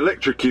 Golden Boy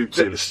electrocutes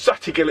him.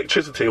 Static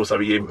electricity or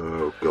something. Him.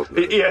 Oh God!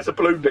 No. He has a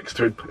balloon next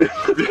to him.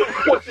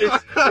 Watch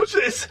this! Watch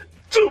this!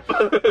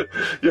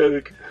 Yeah,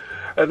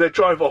 and they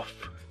drive off.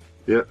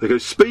 Yeah, they go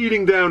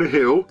speeding down a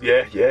hill.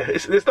 Yeah.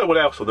 There's no one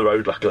else on the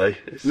road, luckily.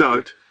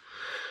 No.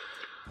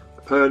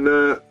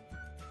 And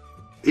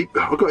he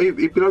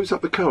blows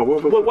up the car.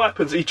 What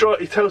happens? He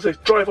tells her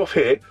drive off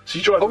here. So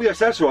you drive. Oh yes,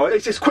 that's right. He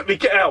says quickly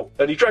get out,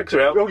 and he drags her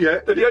out. Oh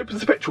yeah. Then he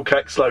opens the petrol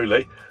cack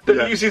slowly. Then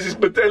he uses his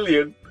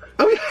medallion.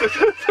 Oh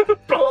yeah. to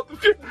blow up the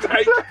fuel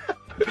tank.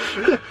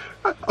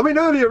 I mean,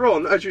 earlier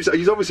on, as you say,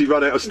 he's obviously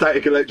run out of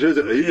static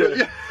electricity.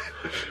 Yeah.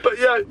 But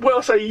when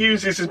I say he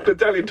uses his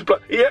medallion to blow,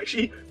 he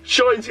actually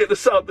shines it at the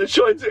sun, then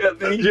shines it at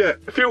the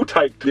fuel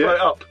tank to blow it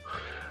up.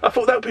 I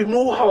thought that would be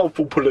more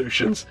harmful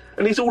pollutions,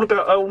 and he's all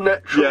about how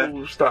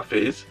natural stuff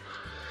is.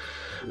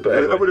 But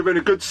anyway. That would have been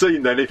a good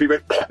scene then if he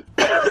went.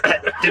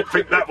 Didn't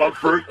think that one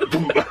through.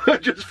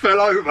 Just fell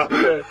over.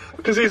 Yeah,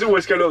 because he's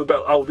always going on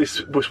about,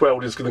 this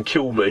welder's going to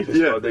kill me.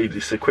 I need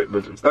this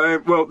equipment.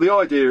 Well, the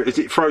idea is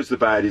it throws the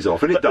baddies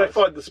off, and it does. They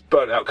find this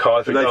burnt out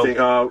car. And they think,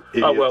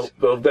 idiots.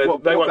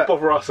 They won't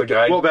bother us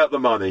again. What about the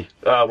money?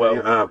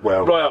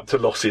 Right up to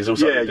losses or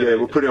something. Yeah,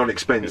 we'll put it on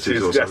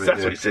expenses or something.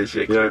 That's what it says.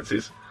 Yeah,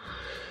 expenses.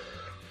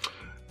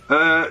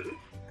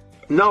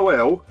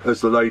 Noelle, as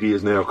the lady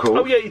is now called.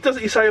 Oh yeah,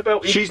 doesn't he say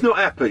about... She's not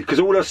happy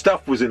because all her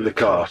stuff was in the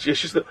car.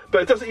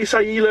 But doesn't he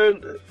say he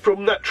learned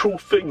from natural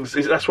things?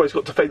 That's why he's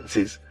got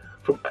defences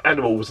from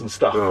animals and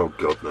stuff. Oh,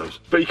 God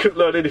knows. But he couldn't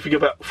learn anything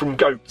from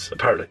goats,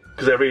 apparently,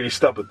 because they're really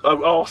stubborn. Oh,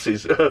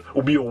 arses.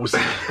 Or mules.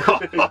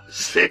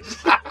 Arses.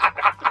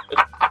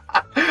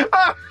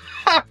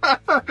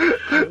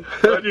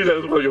 I knew that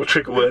was one of your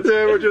trigger words.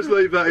 Yeah, we'll just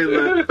leave that in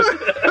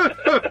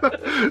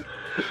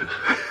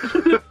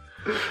there.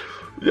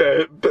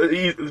 Yeah, but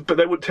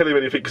they wouldn't tell him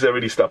anything because they're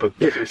really stubborn.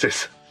 Yeah.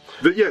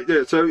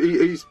 But so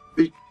he's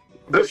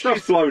her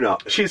stuff's blown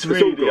up. She's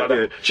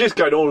really she's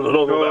going on and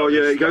on about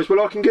he goes,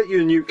 well, I can get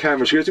you a new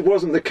camera. She goes, it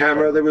wasn't the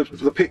camera, there were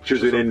the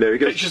pictures in there. He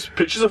goes,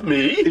 pictures of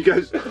me? He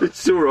goes,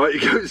 it's all right. He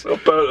goes, I'll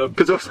burn them.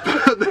 Because I've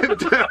burnt them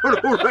down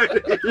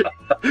already.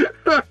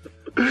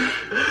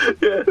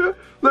 Yeah.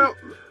 Now,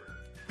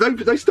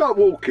 they start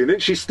walking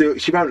and she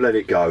won't let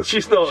it go.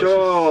 She's not.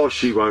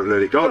 She won't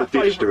let it go. I'd have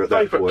ditched her at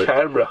that point.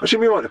 Camera. I should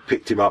we might have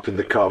picked him up in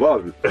the car.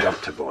 Well, I'd love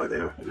to by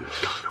now.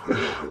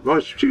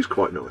 She was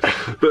quite nice.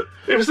 But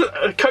it was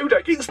a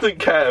Kodak instant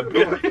cam.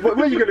 Where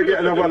are you going to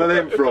get another one of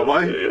them from,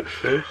 eh?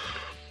 It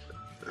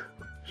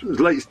was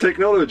latest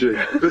technology.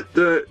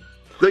 But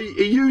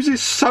he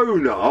uses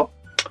sonar.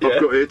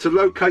 I've got here to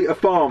locate a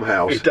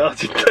farmhouse. He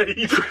does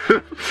indeed.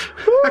 Over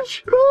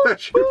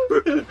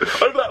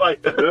that way.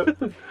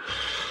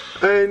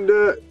 And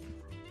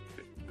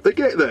they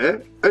get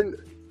there, and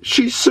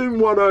she's soon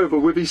won over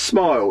with his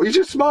smile. He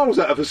just smiles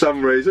at her for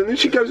some reason, and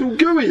she goes all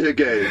gooey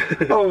again.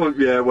 Oh,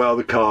 yeah, well,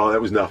 the car,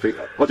 that was nothing.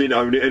 I didn't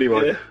own it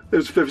anyway. Yeah. There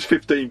was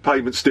 15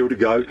 payments still to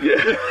go.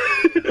 Yeah.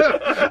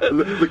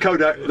 the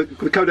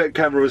Kodak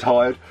camera was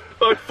hired.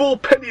 I had 4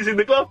 pennies in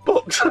the glove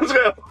box as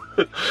well.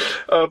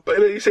 But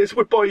then he says,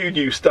 we'll buy you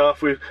new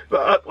stuff.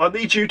 I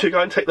need you to go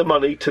and take the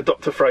money to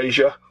Dr.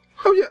 Fraser.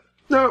 Oh, yeah.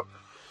 No,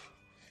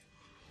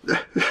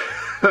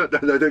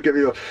 don't get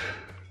me wrong.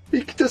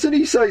 Doesn't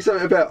he say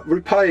something about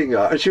repaying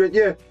her? And she went,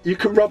 yeah, you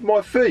can rub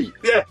my feet.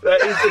 Yeah,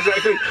 that is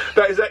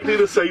exactly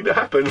the scene that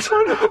happens.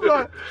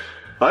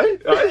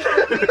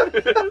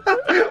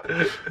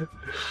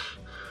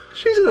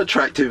 She's an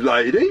attractive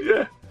lady.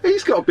 Yeah.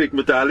 He's got a big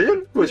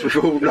medallion, which we've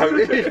all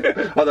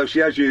noted. Although she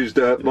has used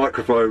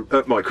magnifying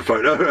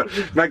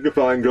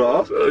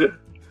glass.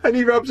 And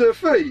he rubs her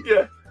feet.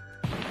 Yeah.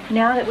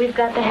 Now that we've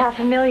got the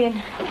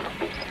 $500,000,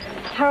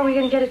 how are we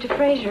going to get it to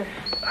Fraser?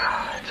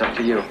 It's up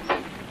to you.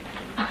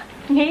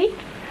 Me?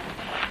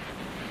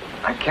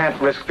 I can't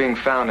risk being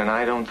found, and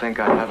I don't think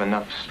I have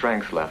enough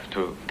strength left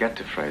to get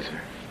to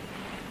Fraser.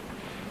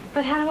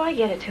 But how do I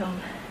get it to him?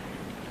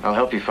 I'll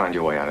help you find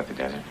your way out of the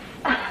desert.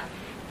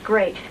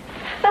 Great.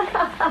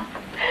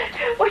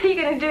 What are you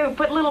going to do?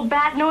 Put little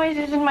bat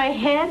noises in my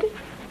head?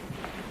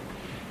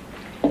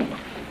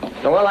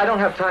 Noelle, I don't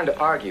have time to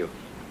argue.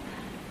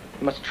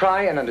 You must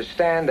try and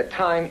understand that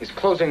time is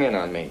closing in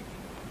on me.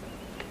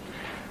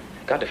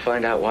 I've got to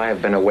find out why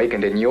I've been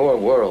awakened in your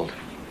world.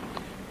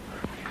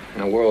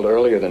 In a world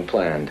earlier than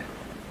planned.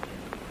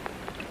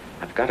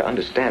 I've got to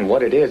understand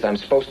what it is I'm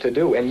supposed to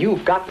do, and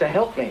you've got to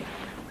help me.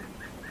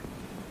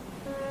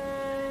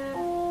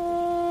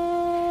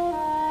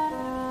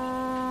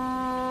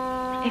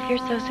 If you're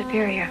so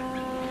superior,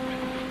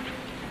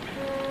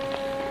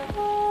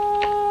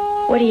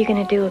 what are you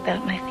going to do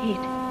about my feet?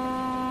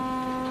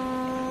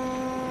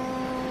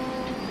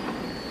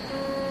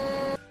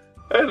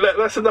 And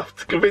that's enough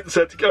to convince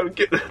her to go and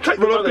take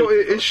the money.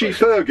 Is she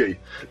Fergie?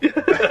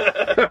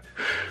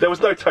 There was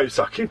no toe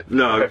sucking.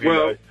 No,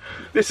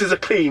 This is a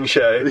clean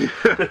show.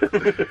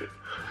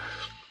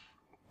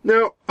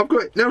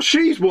 Now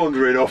she's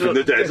wandering off in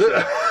the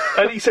desert.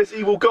 And he says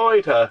he will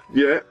guide her.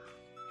 Yeah.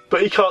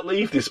 But he can't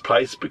leave this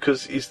place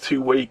because he's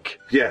too weak.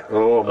 Yeah.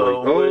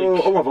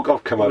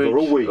 I've come over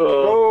all week.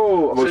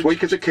 I'm as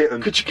weak as a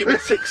kitten. Could you give me a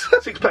six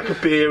pack of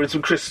beer and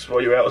some crisps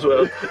while you're out as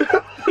well?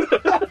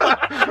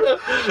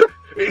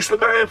 It's the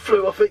man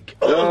flu, I think.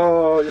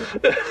 Yeah.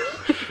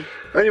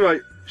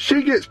 Anyway,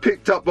 she gets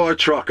picked up by a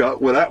trucker.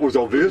 Well, that was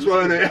obvious,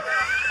 wasn't it?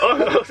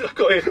 I've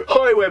got it.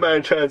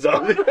 Highwayman turns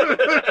up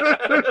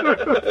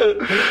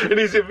in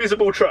his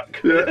invisible truck.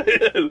 Yeah.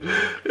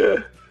 Yeah.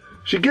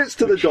 She gets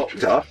to the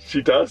doctor.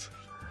 She does.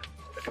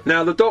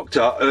 Now, the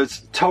doctor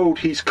has told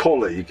his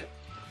colleague,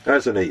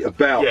 hasn't he,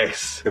 about him.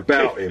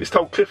 He's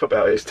told Cliff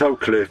about it. He's told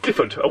Cliff.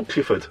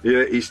 Clifford.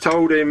 Yeah, he's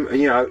told him,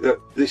 that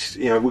this,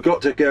 we've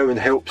got to go and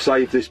help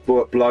save this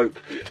bloke.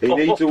 He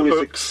needs all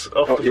this.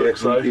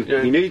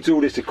 He needs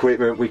all this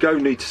equipment. We go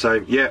need to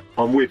save him. Yeah,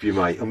 I'm with you,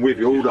 mate. I'm with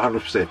you, all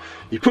 100%.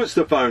 He puts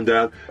the phone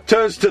down,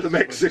 turns to the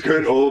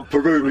Mexican or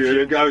Peruvian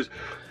and goes,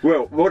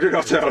 well, what did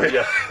I tell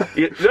you?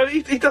 Yeah.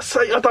 He does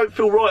say, I don't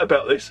feel right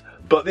about this,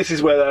 but this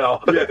is where they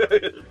are. Yeah.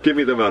 Give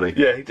me the money.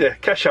 Yeah,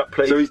 cash up,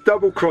 please. So he's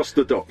double-crossed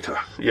the doctor.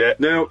 Yeah.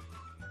 Now,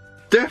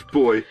 Deaf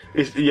Boy...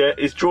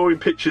 He's drawing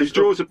pictures... He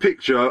draws a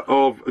picture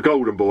of a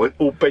golden boy.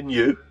 Or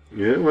Ben-Yu.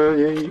 Yeah, well,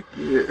 yeah.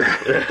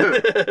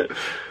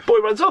 Boy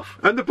runs off.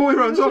 And the boy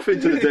runs off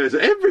into the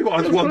desert.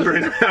 Everyone's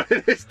wandering around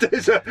in this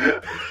desert.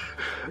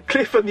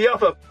 Cliff and the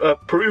other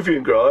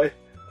Peruvian guy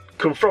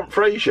confront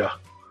Fraser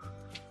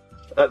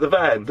at the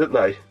van, don't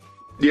they?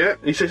 Yeah.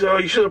 He says,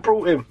 you should have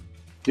brought him.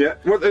 Yeah.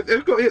 Well,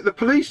 they've got the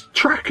police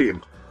track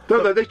him,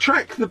 don't they? They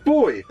track the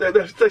boy.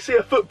 They see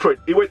a footprint.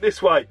 He went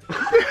this way.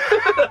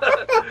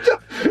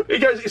 He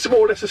goes, it's more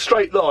or less a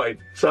straight line.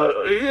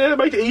 So, yeah,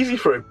 made it easy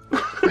for him.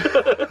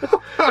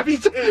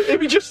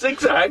 If he just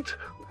zigzagged,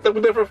 they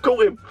would never have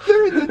caught him.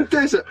 They're in the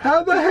desert.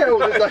 How the hell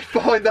did they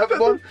find that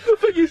one? The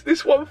thing is,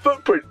 this one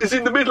footprint is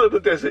in the middle of the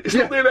desert. It's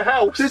not near the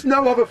house. There's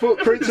no other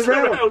footprints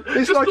around.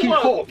 It's Just like the he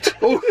one. hopped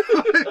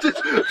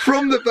just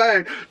from the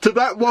van to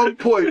that one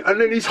point, and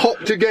then he's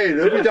hopped again,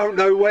 and we don't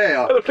know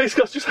where. And the police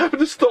guys just happen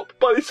to stop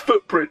by this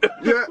footprint.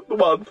 Yeah. The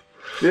one.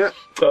 Yeah.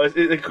 So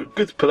they're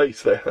good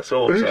police there, that's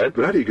all I'm It's saying.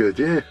 bloody good,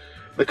 yeah.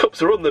 The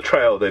cops are on the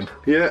trail then.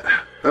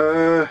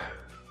 Yeah.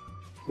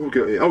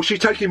 She's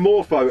taking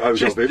more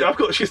photos of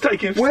him. She's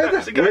taking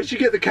Where'd she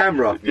get the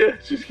camera? Yeah,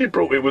 he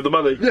brought it with the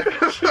money.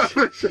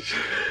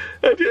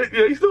 And,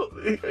 he's not.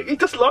 He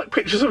doesn't like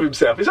pictures of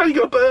himself. He's only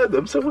going to burn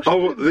them. So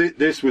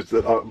this was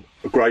a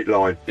great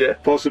line. Yeah,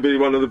 possibly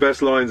one of the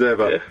best lines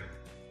ever.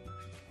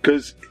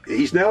 Because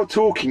he's now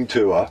talking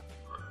to her,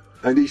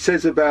 and he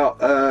says about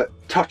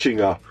touching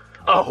her.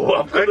 Oh,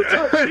 I'm going to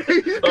touch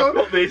it. I've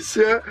got this.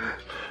 Yeah,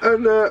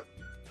 and.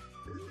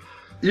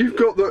 You've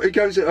got the. He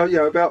goes,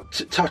 about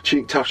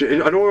touching,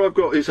 and all I've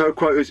got is her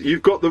quote is,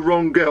 "You've got the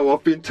wrong girl.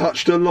 I've been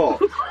touched a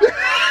lot."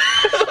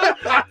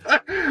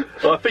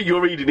 Well, I think you're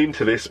reading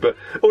into this, but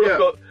all I've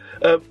got,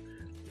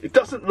 he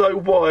doesn't know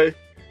why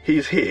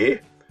he's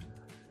here.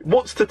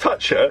 Wants to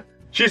touch her.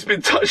 She's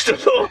been touched a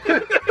lot.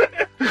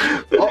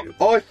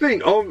 I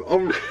think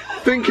I'm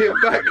thinking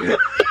back.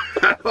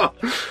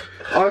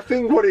 I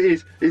think what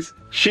it is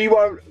she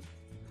won't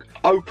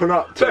open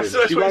up to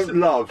him. She won't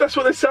love. That's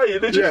what they're saying.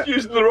 They're just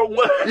using the wrong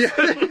words. Yeah,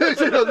 they're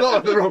using a lot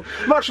of the wrong.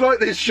 Much like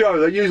this show,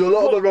 they use a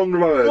lot of the wrong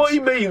words. What he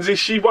means is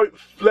she won't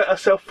let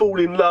herself fall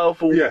in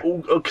love or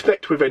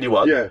connect with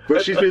anyone. Yeah,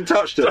 but she's been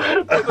touched a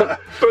lot.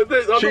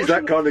 She's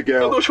that kind of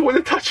girl. I'm not sure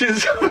whether touching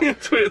is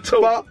into it at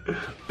all.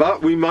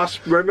 But we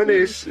must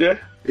reminisce. Yeah.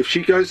 If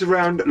she goes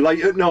around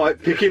late at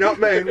night picking up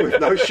men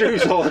with no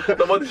shoes on.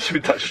 No wonder she's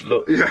been touched a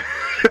lot. Yeah.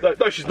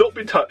 No, she's not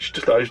been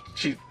touched. No,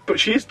 but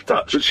she is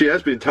touched. But she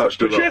has been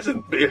touched a lot. She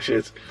hasn't. Yeah, she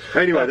is.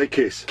 Anyway, they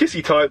kiss.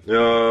 Kissy time.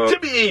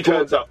 Timmy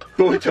turns up.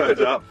 Boy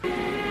turns up.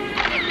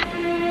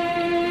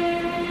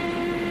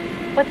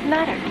 What's the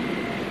matter?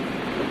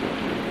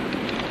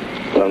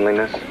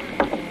 Loneliness.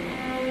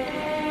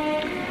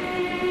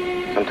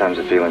 Sometimes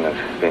the feeling of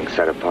being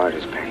set apart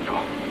is painful.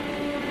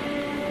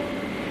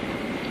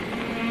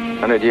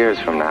 100 years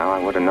from now, I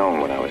would have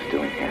known what I was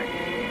doing here.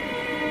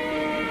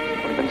 It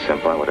would have been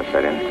simple. I would have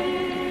fit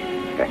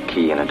in. That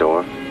key in a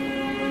door.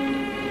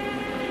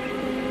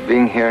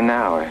 Being here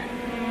now,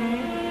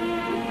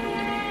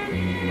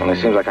 only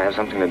seems like I have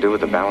something to do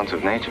with the balance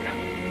of nature.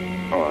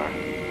 Or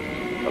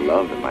the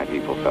love that my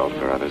people felt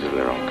for others of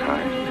their own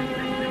kind.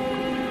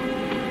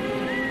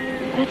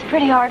 That's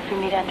pretty hard for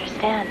me to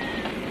understand.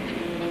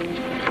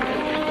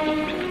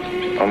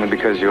 Only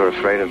because you're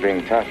afraid of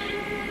being touched.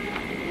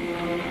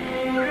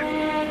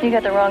 You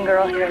got the wrong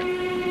girl here.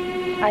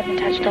 I've been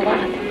touched a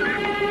lot.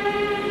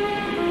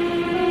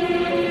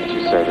 Did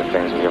you say the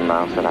things in your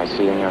mouth that I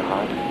see in your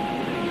heart?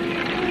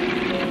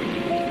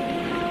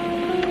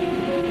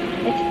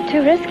 It's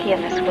too risky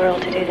in this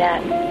world to do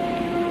that.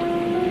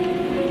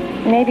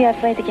 Maybe I've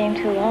played the game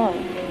too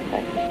long,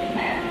 but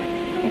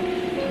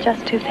it's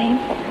just too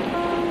painful.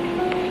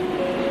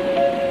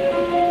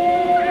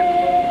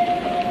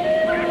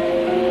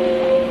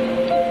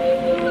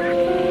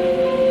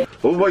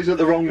 Always at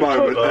the wrong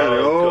moment.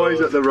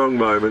 Always at the wrong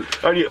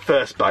moment. Only at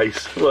first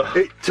base. Well,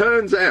 it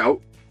turns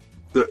out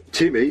that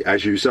Timmy,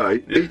 as you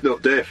say, he's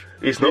not deaf.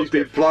 He's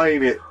been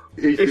playing it.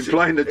 He's been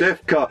playing the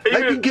deaf card.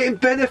 They've been getting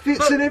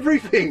benefits and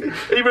everything.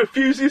 He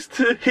refuses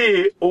to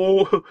hear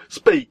or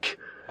speak.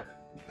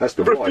 That's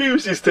the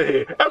refuses to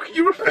hear. How can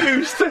you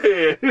refuse to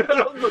hear?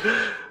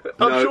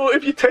 I'm sure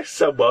if you test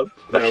someone...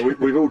 No,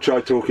 we've all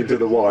tried talking to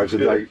the wives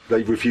and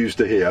they refuse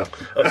to hear.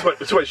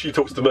 That's why she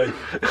talks to me.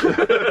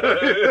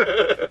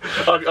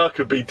 I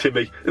could be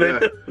Timmy.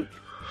 Yeah.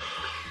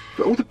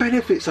 But all the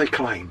benefits they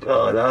claimed.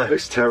 Oh, no.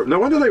 It's terrible. No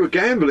wonder they were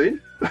gambling.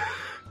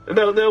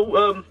 Now,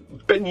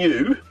 Ben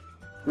Yu,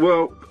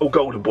 or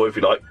Golden Boy if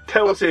you like,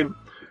 tells him,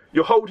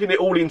 you're holding it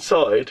all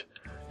inside,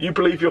 you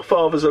believe your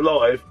father's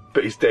alive,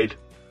 but he's dead.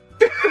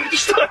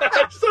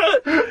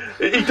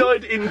 He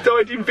died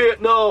in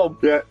Vietnam.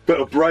 Yeah, but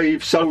a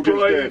brave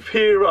soldier's dead. A brave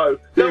hero.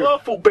 Now, I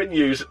thought Ben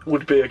Hughes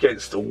would be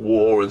against the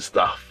war and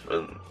stuff.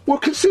 Well,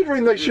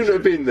 considering they shouldn't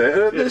have been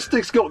there, this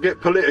thing's got to get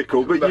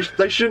political, but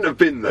they shouldn't have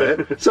been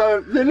there.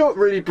 So they're not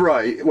really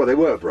brave. Well, they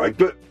were brave,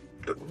 but...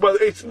 Well,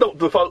 it's not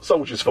the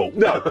soldiers' fault.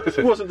 No,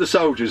 it wasn't the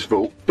soldiers'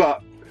 fault,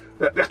 but...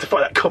 They have to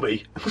fight that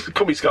commie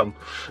scum.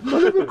 Well,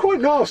 they were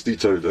quite nasty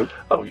to them.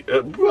 Oh,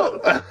 well,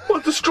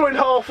 destroyed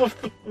half of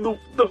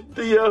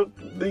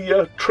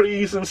the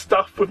trees and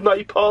stuff with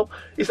napalm.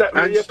 Is that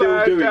really a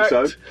bad doing act?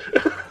 So.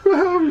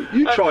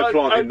 You tried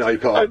planting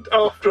napalm. And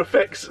after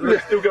effects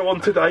still go on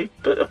today.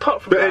 But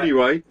apart from that... But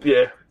anyway...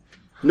 Yeah.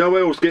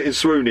 Noelle's getting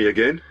swoony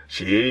again.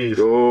 She is.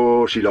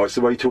 Oh, she likes the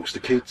way he talks to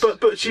kids.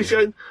 But she's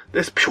going,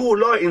 there's pure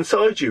light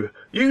inside you.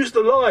 Use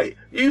the light.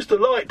 Use the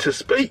light to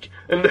speak.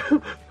 And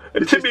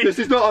Timmy... This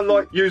is not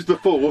unlike use the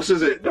force,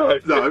 is it? No.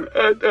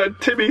 And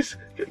Timmy's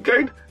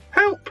going,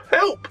 help,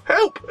 help,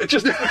 help.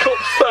 Just as the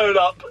cops turn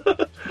up.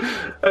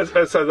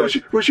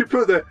 We should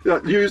put there,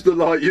 use the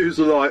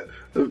light,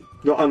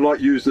 not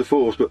unlike use the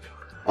force, but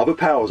other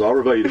powers are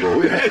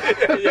available.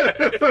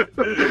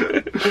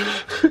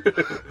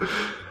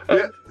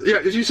 Yeah,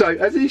 as you say,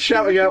 as he's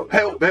shouting out,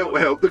 help, help,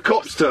 help, the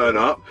cops turn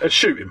up. And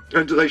shoot him.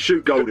 And they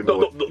shoot Golden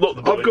Boy. Not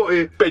the boy. I've got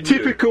here,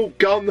 typical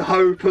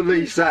gun-ho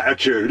police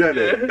attitude, isn't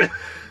it?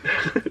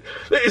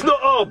 It's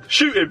not armed.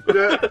 Shoot him.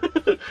 Yeah.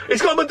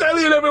 It's got a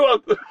medallion,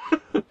 everyone.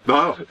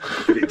 No,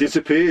 but it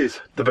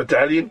disappears. The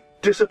medallion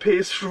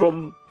disappears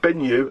from Ben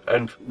Yu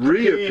and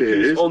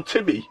reappears on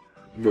Timmy.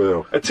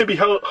 Well, and Timmy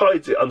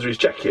hides it under his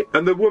jacket.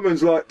 And the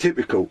woman's like,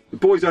 typical. The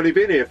boy's only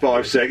been here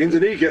 5 seconds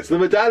and he gets the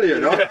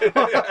medallion.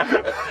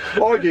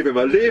 I give him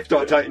a lift,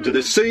 I take him to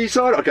the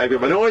seaside, I gave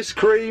him an ice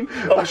cream.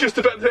 I was just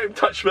about to let him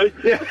touch me.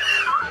 Yeah.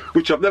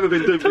 Which I've never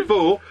been doing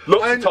before.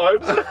 Lots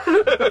of times.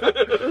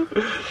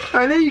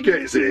 And he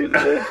gets it.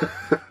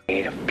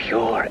 Made of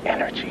pure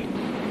energy.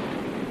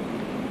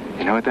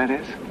 You know what that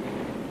is?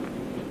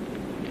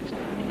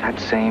 That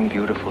same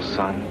beautiful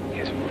sun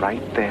is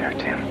right there,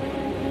 Tim.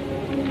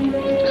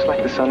 Just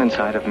like the sun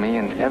inside of me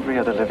and every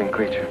other living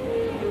creature.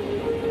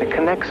 It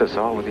connects us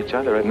all with each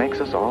other. It makes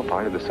us all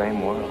part of the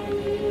same world.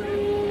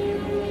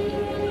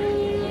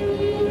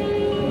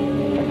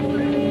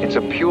 It's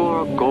a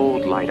pure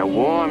gold light, a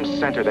warm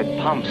center that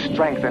pumps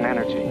strength and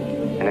energy.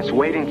 And it's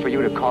waiting for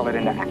you to call it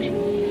into action.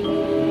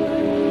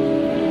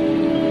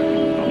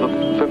 Look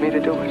for me to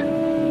do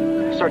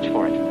it. Search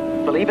for it.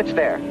 Believe it's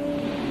there.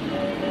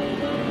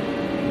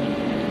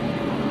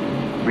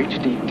 Reach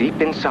deep,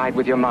 deep inside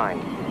with your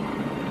mind.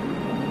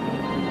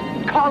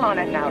 Call on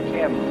it now,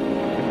 Tim.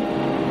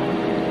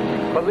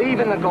 Believe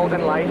in the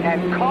golden light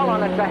and call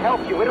on it to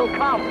help you. It'll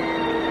come.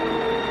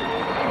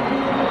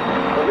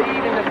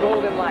 Believe in the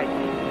golden light.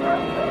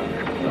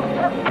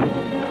 Help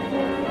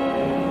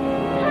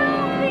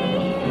me!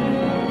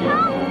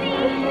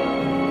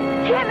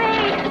 Timmy!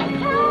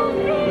 Help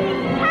me!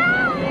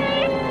 Help me!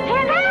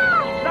 Tim,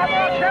 help! Stop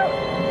that shoot!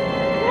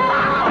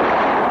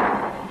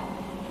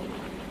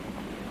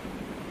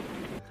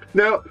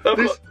 Now,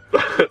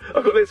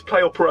 I've got this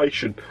play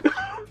operation.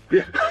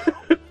 Yeah.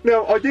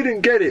 Now, I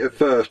didn't get it at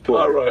first, Paul.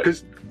 Oh, right.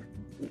 Because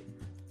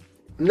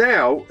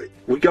now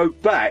we go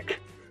back,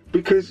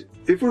 because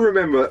if we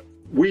remember,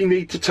 we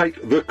need to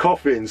take the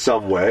coffin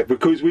somewhere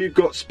because we've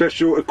got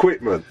special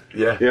equipment.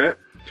 Yeah. Yeah.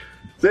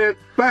 They're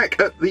back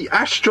at the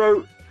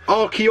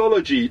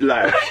astroarchaeology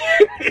lab.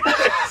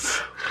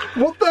 Yes.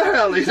 What the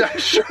hell is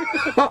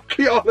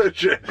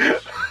astroarchaeology?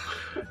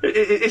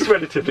 It's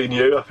relatively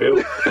new, I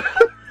feel.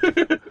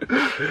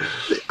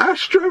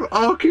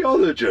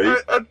 Astroarchaeology?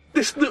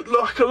 This looked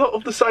like a lot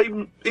of the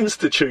same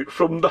institute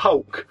from the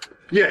Hulk.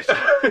 Yes.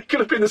 It could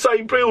have been the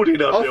same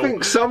building, I feel.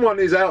 think someone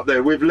is out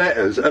there with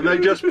letters and they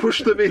just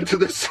push them into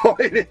the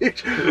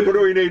signage. What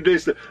do we need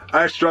this?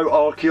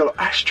 Astroarchaeology.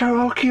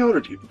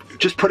 Astroarchaeology.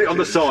 Just put it on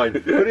the sign.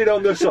 Put it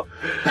on the sign.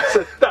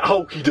 So that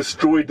Hulk, he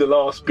destroyed the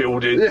last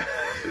building. Yeah.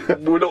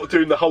 We're not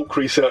doing the Hulk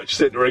Research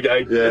Centre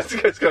again. Yeah.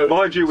 Let's go.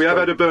 Mind you, we have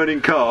had a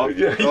burning car.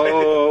 Yeah.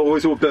 Oh,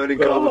 always a burning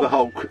car with the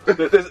Hulk.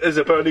 There's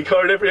a burning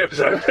car in every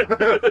episode.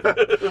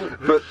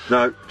 But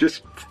no,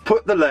 just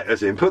put the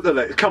letters in. Put the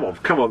letters. Come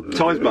on.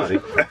 Time's money.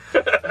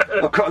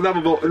 I've got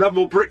another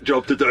more brick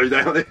job to do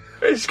down there.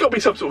 It's got to be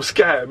some sort of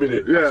scam,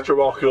 innit? Yeah.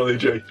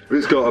 Astroarchaeology.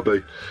 It's got to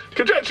be.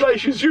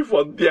 Congratulations, you've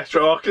won the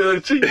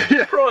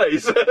Astroarchaeology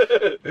prize.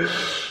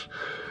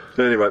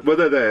 Anyway, well,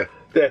 they're there.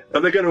 Yeah.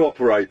 And they're going to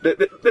operate.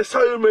 There's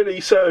so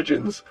many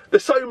surgeons.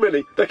 There's so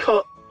many. They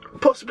can't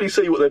possibly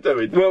see what they're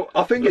doing. Well,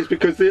 I think it's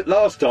because the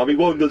last time he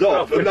wandered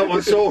off and no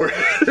one saw it.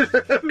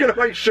 I'm going to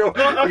make sure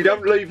you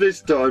don't leave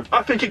this time.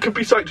 I think it could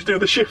be something to do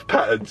with the shift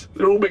patterns.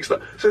 They're all mixed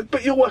up. So,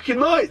 but you're working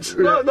nights.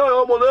 No, I'm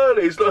on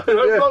earlies. No,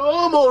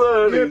 I'm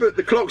on earlies. Yeah, but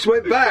the clocks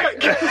went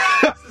back.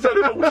 So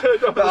they've all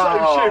turned up at the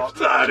same shift.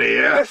 Bloody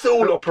hell. Let's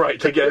all operate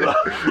together.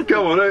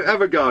 Go on,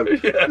 have a go.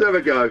 Yeah. Have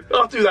a go.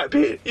 I'll do that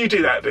bit. You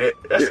do that bit.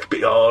 That's a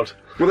bit hard.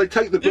 Well, they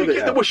take the bullet You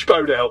get the out.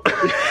 wishbone out.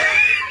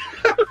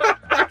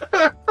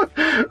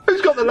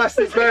 Who's got the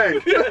elastic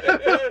band?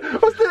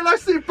 What's the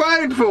elastic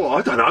band for?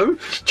 I don't know.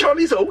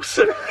 Charlie's horse.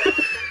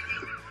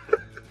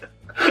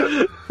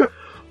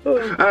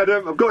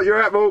 Adam, I've got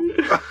your apple.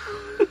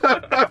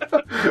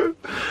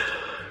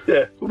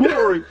 Yeah.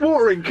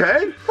 Watering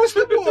can? What's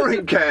the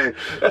watering can?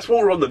 That's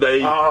water on the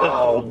knee.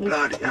 Oh,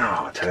 bloody...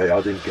 Oh, I tell you,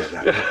 I didn't get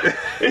that.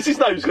 Is his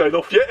nose going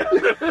off yet?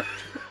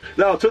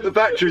 No, I took the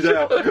batteries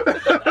out.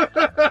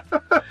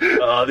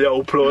 Ah, the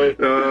old ploy.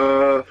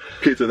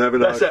 Kids will never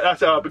know.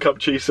 That's how I become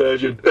chief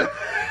surgeon. But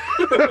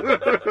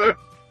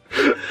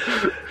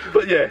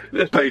yeah.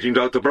 Paging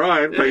Dr.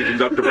 Brian.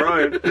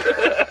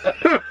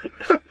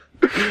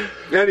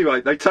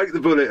 Anyway, they take the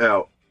bullet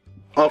out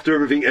after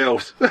everything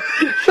else.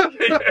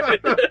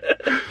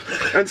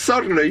 And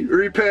suddenly he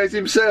repairs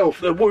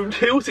himself. The wound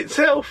heals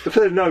itself. If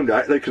they'd have known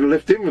that, they could have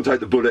left him and take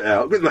the bullet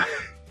out, couldn't they?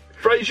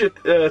 Fraser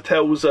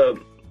tells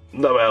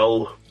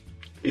Noel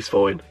he's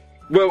fine.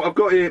 Well, I've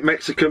got here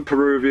Mexican,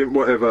 Peruvian,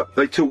 whatever.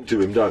 They talk to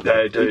him, don't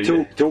they? They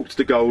do, He talks to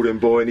the golden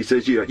boy and he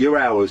says, you're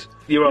ours.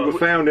 You were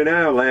found in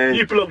our land.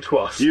 You belong to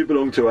us. You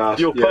belong to us.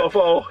 You're part of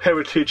our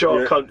heritage,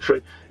 our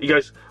country. He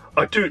goes,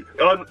 I'm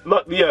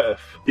like the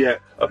earth. Yeah.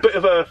 A bit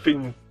of earth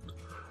in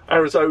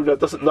Arizona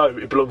doesn't know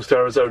it belongs to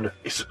Arizona.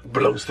 It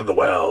belongs to the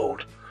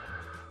world.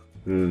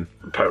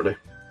 Apparently.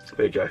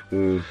 There you go.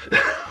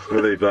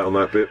 We'll leave that on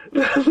that bit.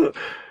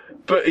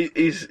 But he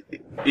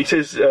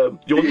says,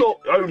 you're not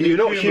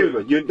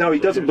human. No, he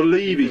doesn't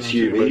believe he's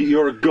human.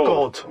 You're a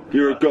god.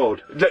 You're a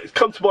god.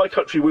 Come to my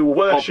country, we will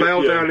worship I'll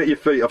bow you. down at your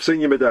feet. I've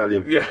seen your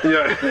medallion. Yeah.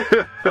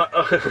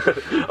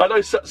 I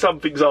know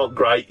some things aren't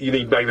great, you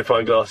need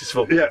magnifying glasses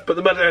for, but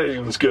the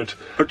medallion's good.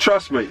 But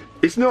trust me,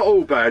 it's not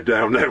all bad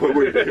down there where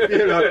we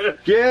live.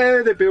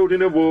 Yeah, they're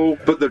building a wall,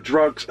 but the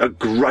drugs are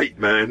great,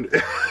 man.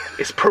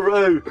 It's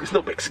Peru, it's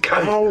not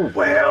Mexico. Oh,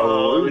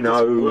 well, who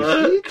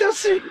knows? It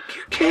doesn't,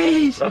 who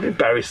cares? I'm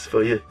embarrassed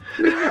for you.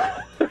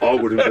 I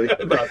wouldn't be.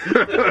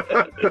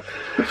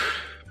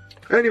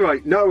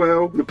 Anyway,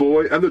 Noel, the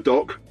boy, and the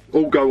doc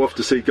all go off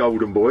to see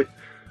Golden Boy.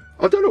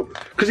 I don't know,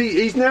 because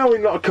he's now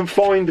in like a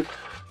confined...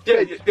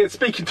 Yeah,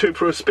 speaking to him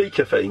for a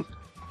speaker thing.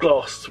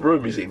 Glass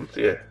room he's in,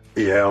 yeah.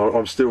 Yeah,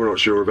 I'm still not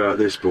sure about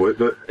this boy,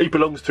 but... He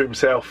belongs to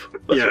himself,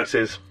 that's what he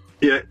says.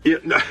 Yeah,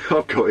 no,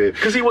 I've got it.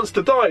 Because he wants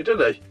to die,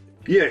 doesn't he?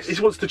 Yes. He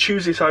wants to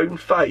choose his own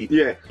fate.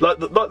 Yeah. Like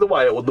the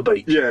whale on the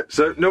beach. Yeah,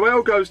 so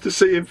Noel goes to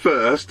see him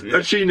first,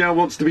 and she now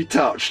wants to be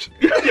touched.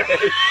 He's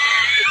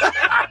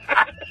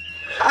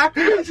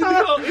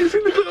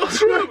in the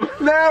glass room.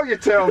 Now you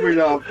tell me,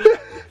 love.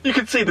 You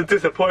can see the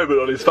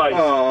disappointment on his face.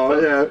 Oh,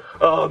 yeah.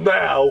 Oh,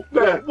 now.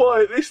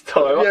 Why this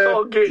time? I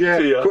can't get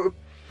to you.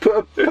 Put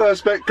a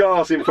perspex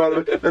glass in front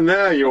of it, and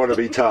now you want to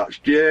be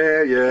touched.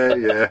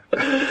 Yeah.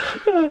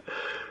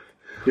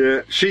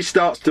 Yeah, she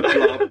starts to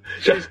plump.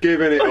 She's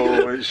giving it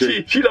all, isn't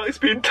she? She likes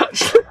being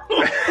touched.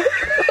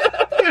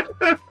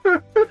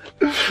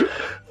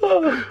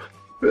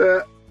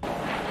 Yeah.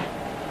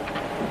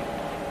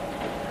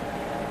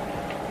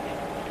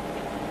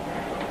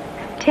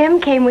 Tim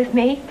came with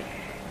me,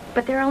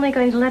 but they're only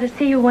going to let us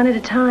see you one at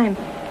a time.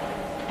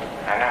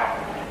 I know.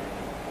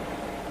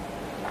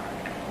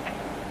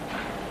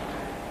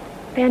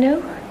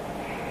 Banu,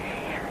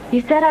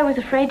 you said I was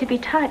afraid to be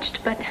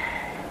touched, but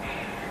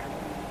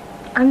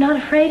I'm not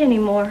afraid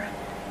anymore.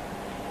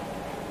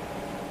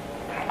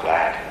 I'm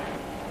glad.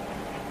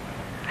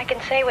 I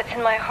can say what's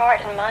in my heart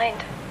and mind.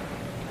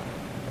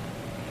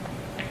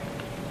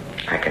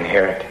 I can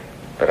hear it.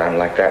 But I'm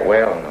like that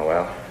whale,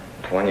 Noel.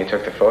 The one you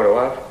took the photo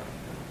of.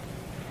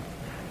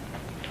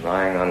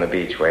 Lying on the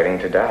beach waiting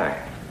to die.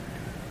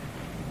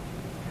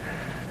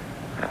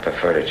 I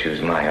prefer to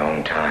choose my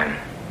own time.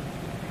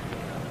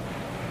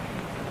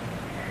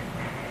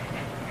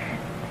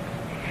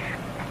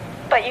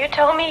 But you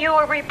told me you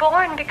were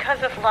reborn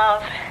because of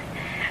love.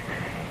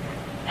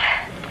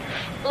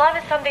 Love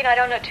is something I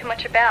don't know too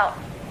much about.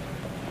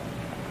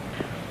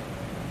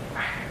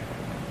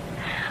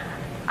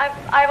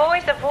 I've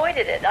always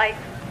avoided it. I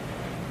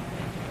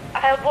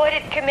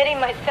avoided committing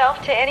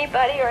myself to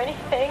anybody or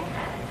anything.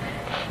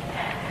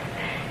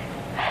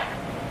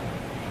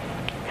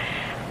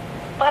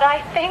 But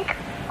I think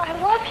I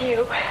love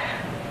you.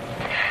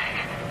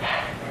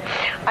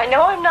 I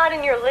know I'm not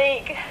in your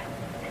league.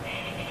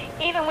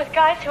 Even with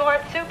guys who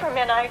aren't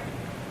Supermen, I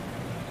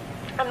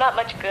I'm not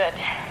much good.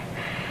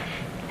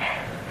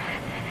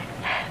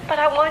 But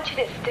I want you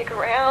to stick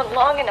around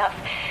long enough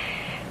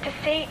to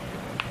see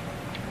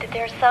that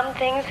there are some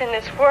things in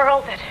this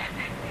world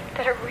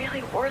that are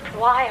really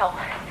worthwhile.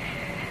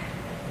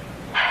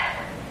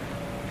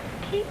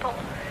 People.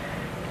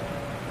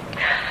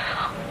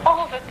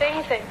 All the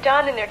things they've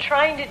done and they're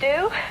trying to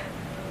do.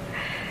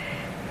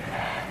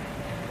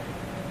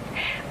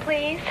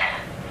 Please.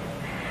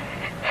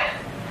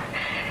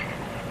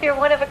 You're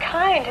one of a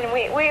kind, and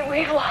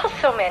we've lost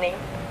so many.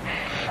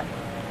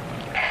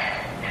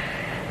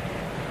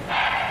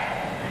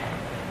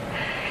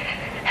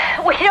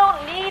 We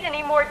don't need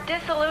any more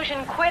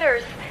disillusioned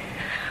quitters.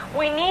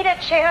 We need a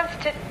chance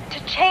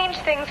to change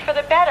things for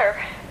the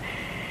better.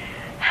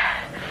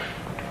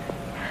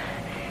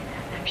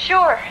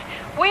 Sure,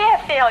 we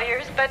have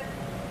failures, but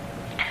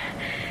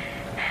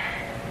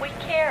we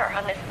care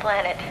on this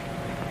planet.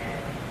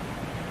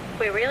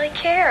 We really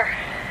care.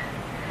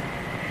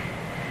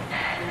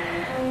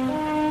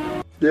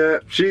 Yeah,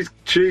 she's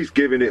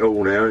giving it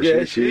all now.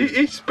 Yeah,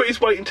 She's but he's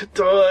waiting to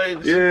die.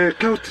 Yeah,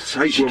 God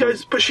sake, She woman.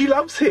 goes, but she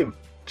loves him.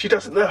 She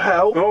doesn't know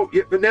how. Oh,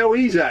 yeah, but now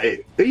he's at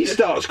it. He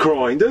starts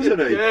crying, doesn't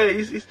he? Yeah,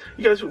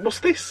 he goes,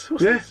 what's this?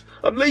 What's this?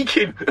 I'm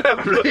leaking.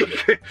 I'm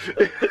leaking.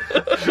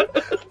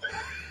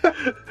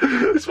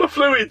 It's my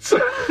fluids.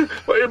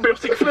 My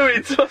embryonic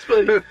fluids, must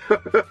be.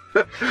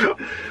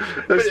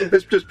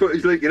 Let's just put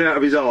his leaking out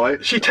of his eye.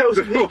 She tells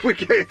him before we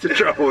get into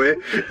trouble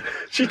here.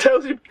 She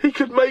tells him he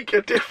could make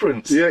a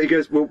difference. Yeah, he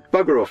goes, well,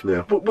 bugger off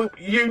now. Well,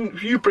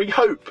 you bring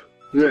hope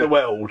to the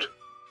world.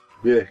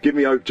 Yeah, give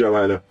me hope,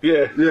 Joanna.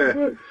 Yeah.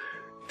 Yeah.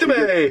 To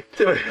me.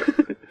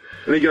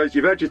 And he goes,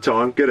 you've had your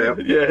time, get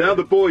out. Yeah. Now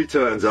the boy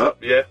turns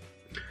up. Yeah.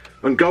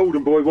 And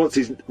Golden Boy wants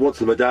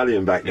the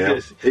medallion back now.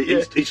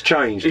 He's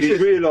changed. He's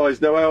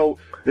realised now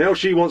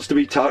she wants to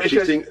be touched.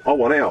 She's thinking, I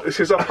want out. He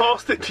says, I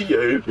passed it to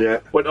you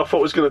when I thought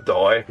I was going to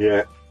die.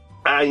 Yeah.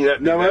 And you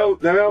know,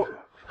 Noel,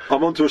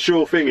 I'm onto a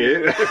sure thing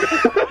here.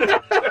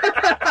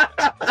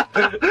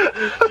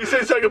 You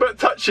said something about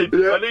touching.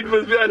 I need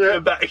my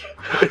medallion back.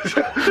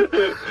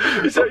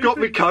 I've got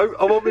my coat.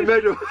 I want my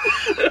medal.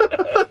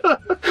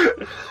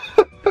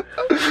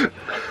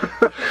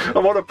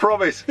 I'm on a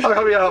promise.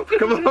 Hurry up.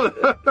 Come on.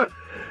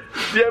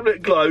 The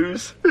amulet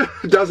glows.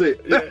 Does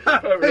it? Yeah,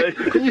 apparently.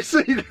 Can you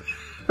see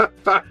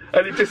that?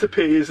 And it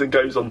disappears and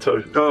goes on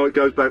to... Oh, it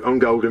goes back on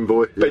Golden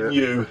Boy. Ben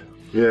Yu.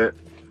 Yeah.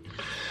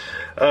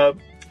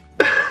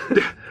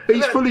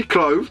 He's fully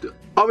clothed.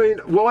 I mean,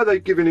 why are they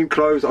giving him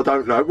clothes? I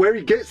don't know. Where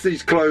he gets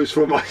these clothes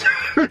from, I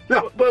don't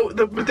know. Well,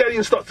 the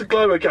medallion starts to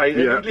glow again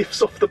and he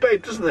lifts off the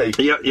bed, doesn't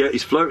he? Yeah,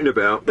 he's floating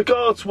about. The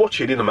guard's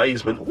watching in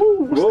amazement.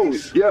 Whoa,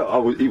 what's this?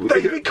 Yeah,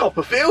 David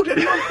Copperfield,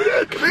 anyone?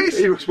 Look at this.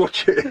 He was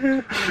watching.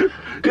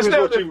 He was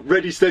watching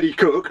Ready Steady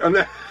Cook, and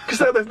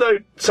because now there's no.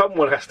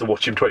 Someone has to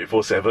watch him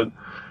 24/7,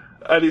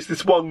 and it's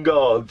this one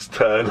guard's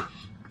turn.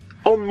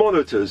 On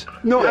monitors,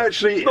 not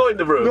in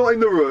the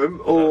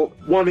room, or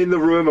one in the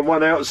room and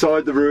one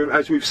outside the room,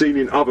 as we've seen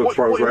in other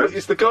programmes.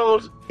 It's the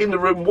guard in the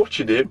room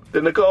watching him,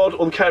 then the guard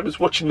on camera's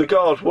watching the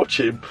guard watch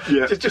him.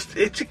 Yeah.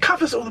 It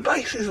covers all the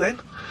bases then.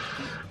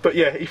 But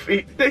yeah,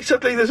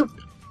 suddenly there's a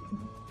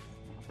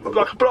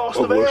blast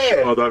of whoosh,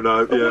 air. I don't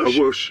know. A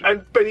whoosh.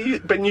 And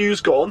Ben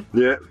Yu's gone.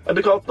 Yeah. And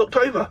the guard knocked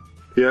over.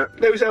 Yeah.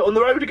 Now he's out on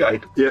the road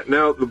again. Yeah.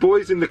 Now the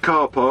boy's in the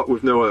car park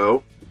with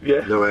Noel.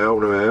 Yeah.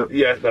 Noel.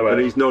 Yeah, Noel.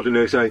 And he's nodding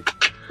there saying,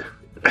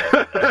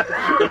 you're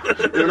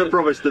going to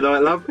promise tonight,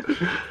 love?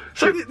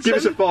 Give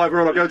us a $5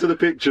 and I'll go to the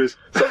pictures.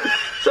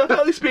 So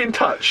about this being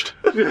touched.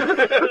 How's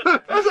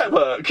that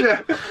work?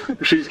 Yeah.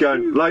 She's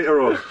going,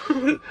 later on.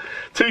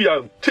 Too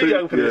young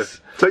for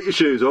this. Take your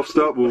shoes off,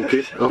 start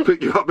walking. I'll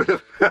pick you up in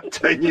about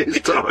 10 years'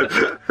 time.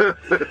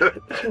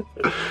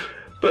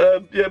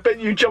 But Ben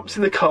Yu jumps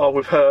in the car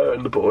with her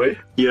and the boy.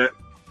 Yeah.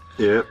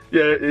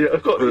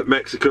 I've got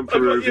Mexican,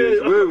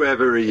 Peruvian,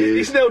 whoever he is.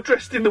 He's now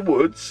dressed in the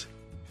woods.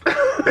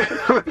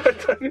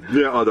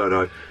 Yeah, I don't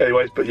know.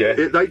 Anyways, but yeah,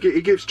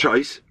 he gives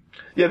chase.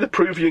 Yeah, the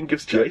Peruvian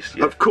gives chase.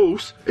 Yeah. Of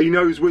course, he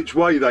knows which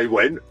way they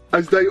went,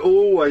 as they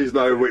always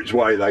know which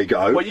way they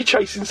go. When you're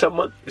chasing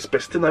someone, it's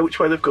best to know which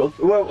way they've gone.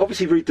 Well,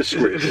 obviously read the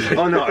script.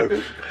 I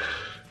know.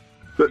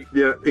 But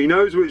yeah, he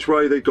knows which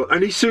way they've gone,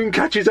 and he soon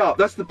catches up.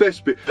 That's the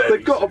best bit.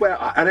 They've got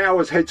about an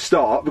hour's head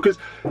start, because,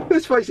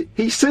 let's face it,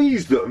 he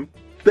sees them,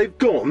 they've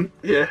gone.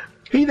 Yeah.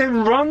 He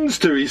then runs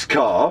to his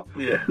car.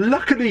 Yeah.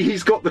 Luckily,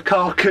 he's got the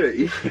car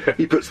key. Yeah.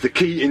 He puts the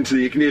key into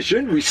the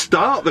ignition. We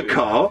start the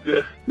car.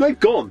 Yeah. They've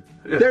gone.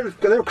 Yeah.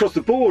 They're across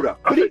the border.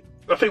 I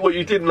think what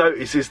you did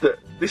notice is that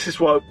this is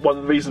why one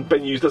of the reasons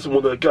Ben Hughes doesn't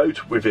want to go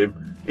with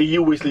him. He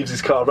always leaves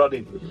his car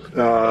running.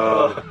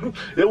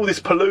 All this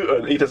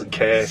pollutant, he doesn't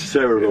care. It's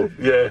terrible.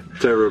 Yeah.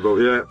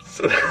 Terrible, yeah.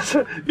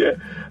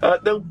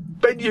 Now,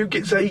 Ben Hughes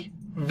gets a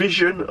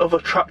vision of a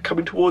truck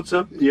coming towards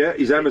them. Yeah,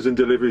 his Amazon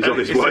delivery's on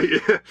its way.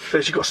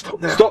 So she's got to stop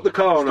now. Stop the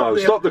car,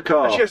 Stop the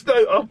car. And she goes,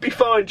 no, I'll be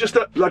fine. Just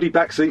a bloody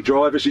backseat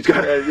driver. She's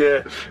going.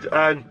 Yeah.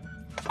 And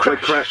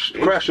crash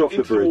off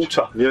the bridge.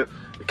 Water. Yeah.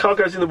 The car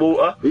goes in the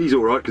water. He's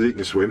all right because he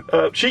can swim.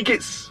 She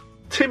gets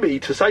Timmy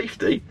to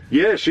safety.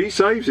 Yeah, she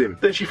saves him.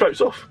 Then she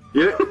floats off.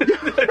 Yeah.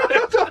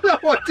 I don't know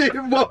what I did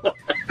what.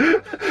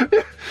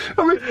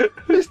 I mean,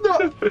 it's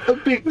not a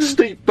big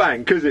steep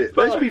bank, is it?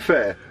 Let's be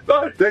fair.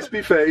 No. Let's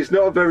be fair. It's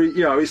not a very,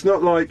 it's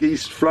not like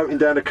he's floating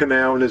down a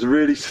canal and there's a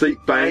really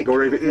steep bank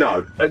or anything.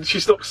 No. And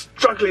she's not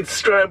struggling to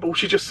scramble.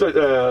 She just what's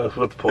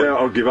the point? Yeah,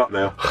 I'll give up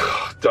now.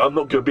 I'm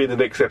not going to be in the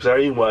next episode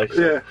anyway.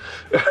 So.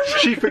 Yeah.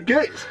 She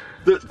forgets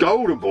that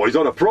Golden Boy's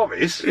on a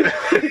promise.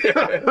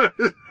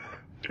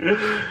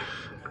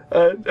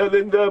 And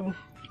then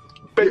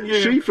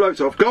Ben-Yu... She floats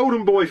off.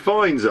 Golden Boy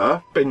finds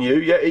her. Ben-Yu,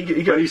 yeah,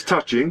 he goes... And he's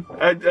touching.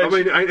 And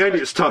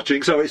it's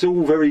touching, so it's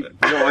all very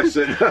nice.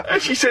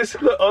 And she says,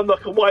 look, I'm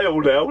like a whale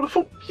now. And I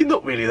thought, you're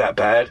not really that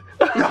bad.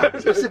 No,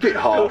 it's a bit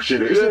harsh,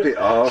 isn't it? It's a bit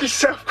harsh. She's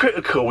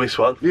self-critical, this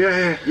one.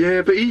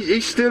 Yeah, but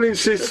he still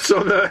insists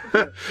on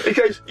her. He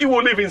goes, you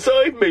will live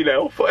inside me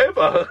now,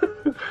 forever.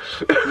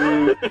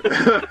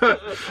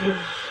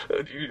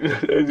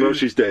 Well,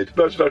 she's dead.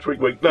 No,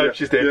 wink. No,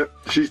 she's dead. Yeah,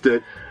 she's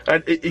dead.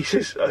 And he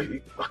says, I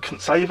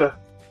couldn't save her.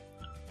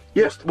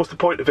 Yeah. What's the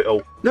point of it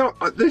all? No,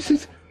 this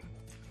is...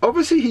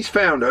 Obviously he's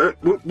found her.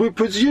 We're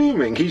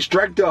presuming he's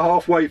dragged her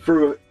halfway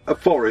through a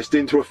forest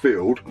into a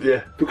field.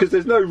 Yeah. Because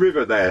there's no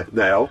river there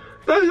now.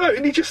 No,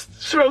 and he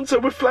just surrounds her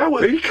with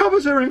flowers. He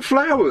covers her in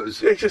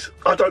flowers. It's just,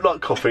 I don't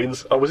like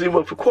coffins. I was in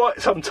one for quite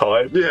some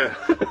time. Yeah.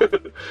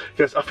 He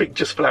goes, I think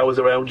just flowers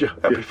around you,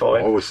 that'll be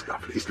fine. Oh, it's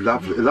lovely. It's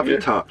lovely. Lovely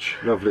touch.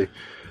 Lovely.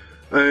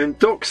 And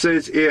Doc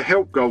says he'll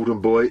help Golden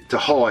Boy to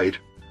hide.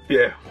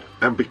 Yeah.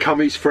 And become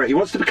his friend. He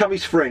wants to become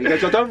his friend. He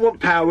goes, I don't want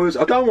powers.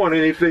 I don't want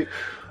anything.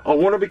 I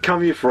want to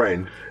become your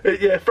friend.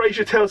 Yeah,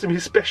 Fraser tells him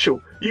he's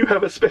special. You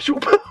have a special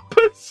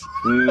purpose.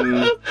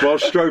 While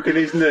stroking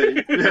his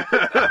knee.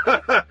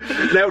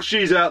 Now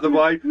she's out the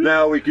way.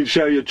 Now we can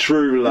show you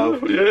true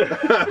love. Yeah.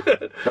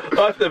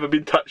 I've never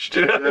been touched.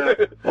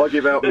 Yeah, I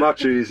give out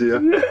much easier.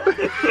 And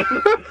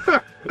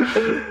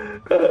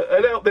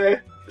out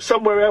there,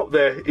 somewhere out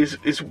there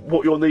is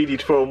what you're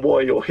needed for and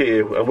why you're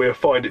here, and we'll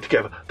find it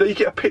together. Then you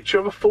get a picture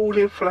of a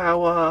falling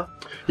flower.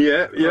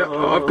 Yeah.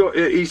 I've got.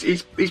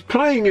 He's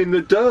playing in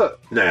the dirt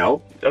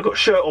now. I've got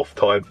shirt off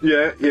time.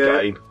 Yeah.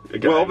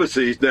 Again. Well,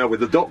 obviously he's now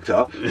with the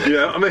doctor.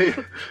 Yeah, I mean,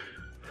 and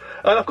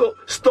I've got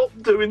stop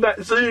doing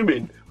that zoom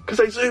in. Because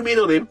they zoom in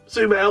on him,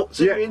 zoom out,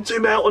 zoom in,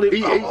 zoom out on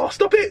him.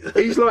 Stop it!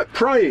 He's like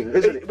praying,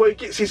 isn't he? Well, he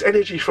gets his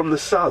energy from the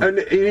sun. And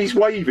he's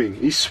waving.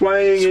 He's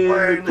swaying in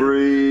the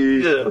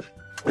breeze. Yeah.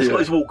 He's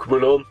got his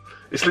Walkman on.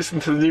 He's listening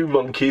to the New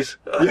Monkeys.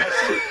 No,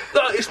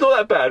 it's not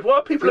that bad. Why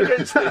are people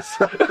against this?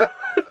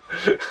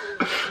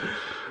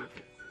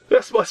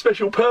 That's my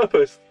special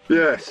purpose.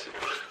 Yes.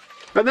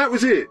 And that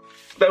was it.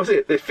 That was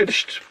it. They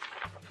finished.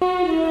 I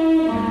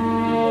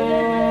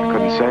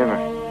couldn't save her.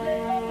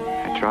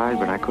 I tried,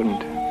 but I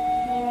couldn't.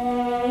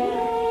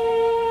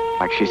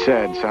 Like she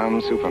said, some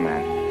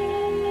Superman.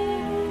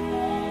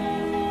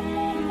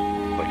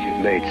 But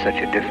you've made such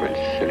a difference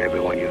in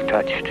everyone you've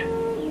touched.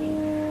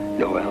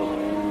 Noel,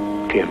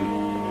 Tim,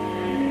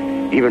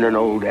 even an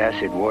old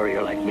acid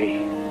warrior like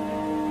me.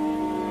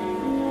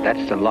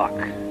 That's the lock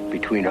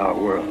between our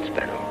worlds,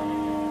 Benno.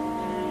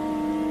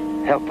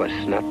 Help us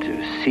not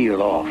to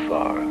seal off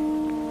our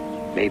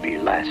maybe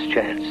last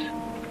chance.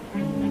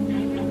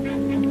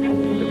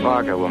 The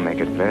Parker will make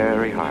it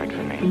very hard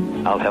for me.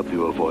 I'll help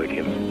you avoid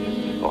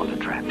him. All the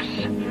traps.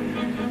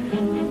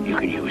 You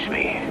can use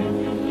me.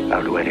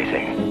 I'll do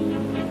anything.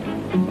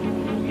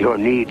 Your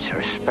needs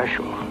are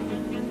special.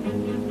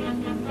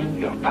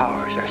 Your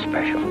powers are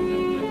special.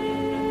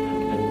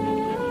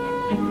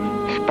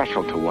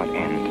 Special to what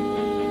end?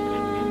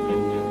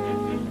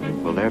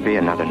 Will there be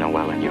another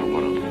Noel in your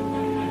world?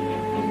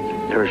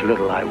 There's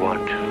little I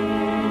want,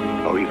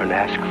 or even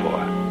ask for.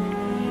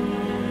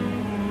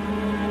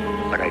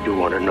 But I do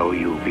want to know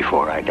you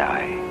before I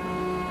die.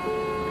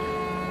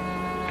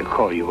 To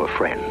call you a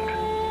friend.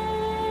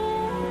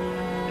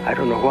 I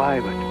don't know why,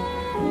 but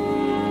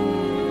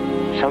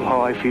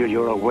somehow I feel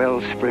you're a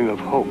wellspring of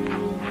hope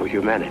for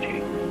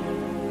humanity.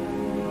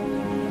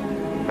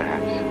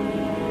 Perhaps.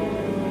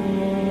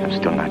 I'm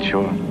still not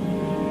sure.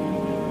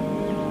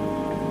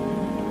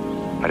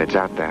 But it's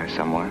out there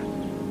somewhere.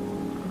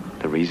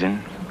 The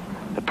reason,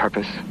 the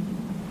purpose,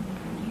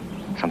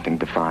 something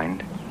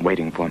defined,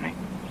 waiting for me.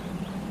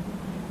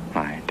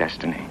 My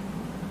destiny.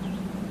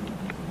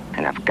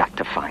 And I've got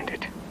to find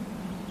it.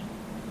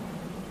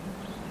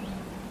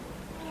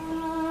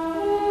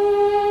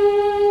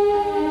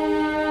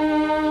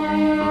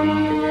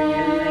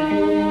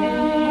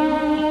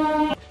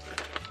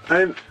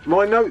 And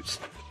my notes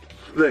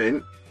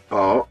then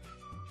are,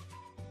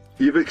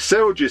 you've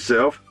excelled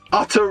yourself,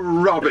 utter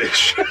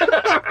rubbish.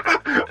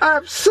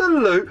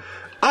 Absolute,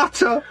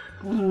 utter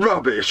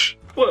rubbish.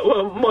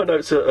 Well, my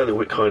notes are a little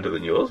bit kinder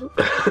than yours.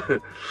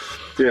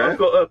 Yeah. I've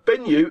got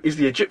Ben-Yu is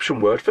the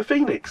Egyptian word for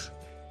phoenix.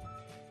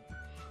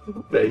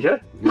 There you go.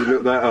 You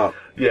looked that up?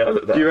 Yeah, I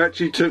looked that up. You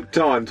actually took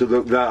time to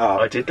look that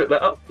up? I did look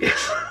that up,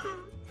 yes.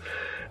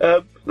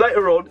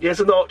 Later on, he has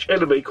an arch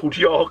enemy called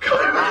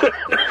Yarko,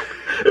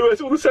 who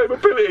has all the same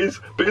abilities,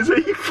 but is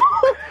evil.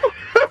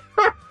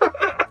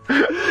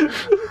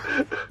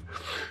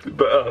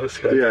 but that's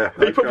okay. Yeah,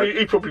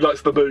 He probably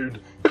likes the moon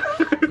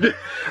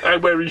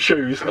and wearing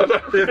shoes. I know.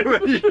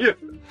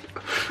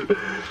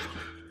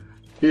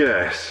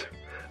 Yes.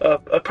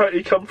 Apparently,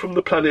 he come from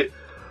the planet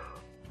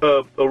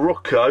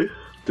Orocco.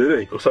 Did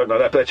he? Or something like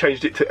that. But they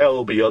changed it to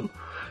Albion.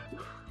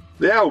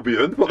 The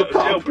Albion? What, the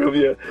pub? The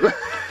Albion,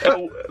 yeah.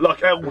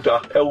 Like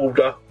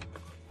Elder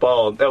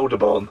Barn.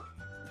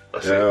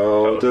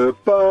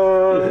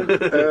 Elderbarn,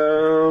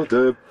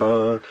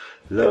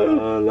 la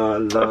la la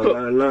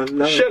la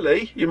la.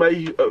 Shelley, you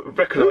may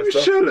recognise Who's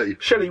her. Shelley?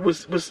 Shelley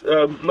was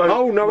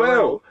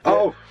Noelle. Yeah.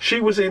 Oh,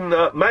 she was in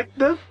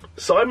Magna,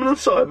 Simon and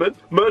Simon,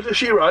 Murder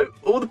She Wrote,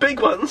 all the big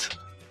ones.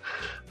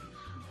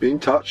 Being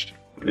touched.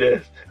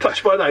 Yeah,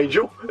 touched by an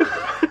angel.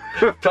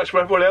 Touched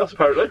by everyone else,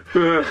 apparently.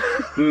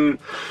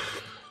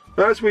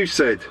 As we've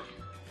said,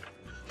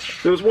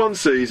 there was one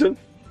season.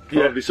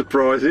 Hardly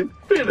surprising.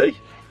 Really?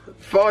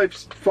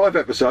 Five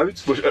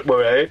episodes.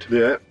 Were aired.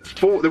 Yeah.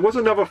 4. There was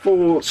another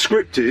 4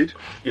 scripted.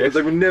 Yes. But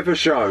they were never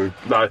shown.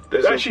 No,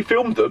 they actually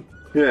filmed them.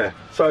 Yeah.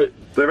 So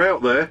they're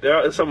out there. They're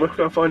out there somewhere.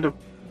 Go and find them.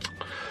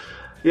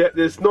 Yeah,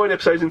 there's 9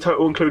 episodes in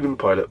total, including the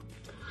pilot.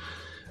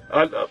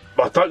 And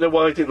I don't know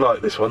why I didn't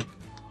like this one.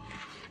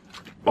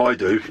 I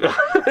do.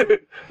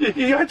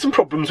 you had some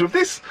problems with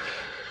this.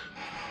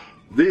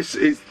 This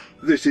is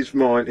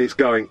mine. It's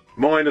going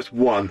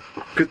 -1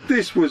 because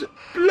this was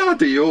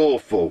bloody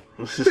awful.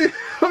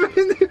 I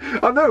mean,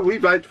 I know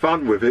we've had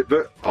fun with it,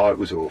 but it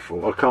was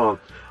awful. I can't.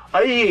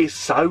 He is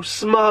so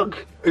smug.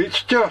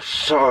 It's just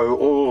so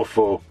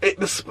awful.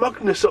 The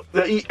smugness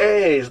that he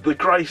airs, the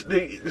grace,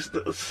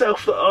 the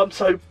self that I'm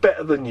so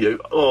better than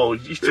you. Oh,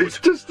 it's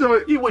just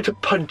like you wanted to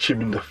punch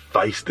him in the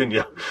face, didn't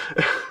you?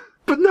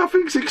 But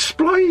nothing's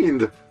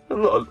explained.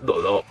 Not a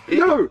lot.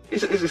 No.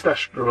 Is this an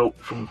astronaut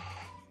from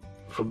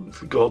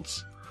the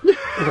gods?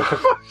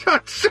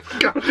 It's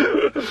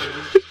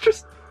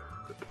just,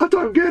 I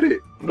don't get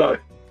it. No.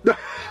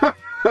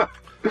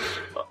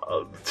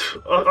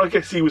 I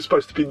guess he was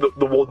supposed to be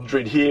the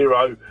wandering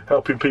hero,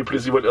 helping people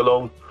as he went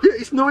along. Yeah,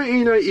 it's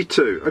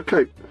 1982.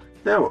 Okay,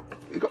 now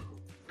you got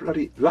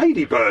bloody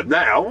Ladybird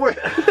now.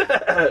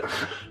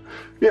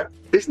 Yeah,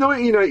 it's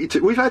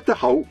 1982. We've had the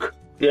Hulk.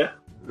 Yeah.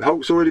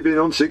 Hulk's already been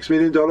on. $6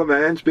 Million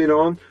Man's been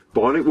on.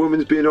 Bionic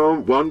Woman's been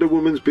on. Wonder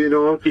Woman's been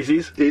on.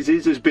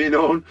 Izzy's has been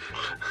on.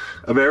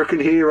 American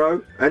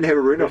Hero and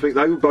Heroine. I think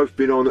they were both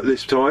been on at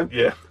this time.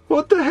 Yeah.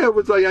 What the hell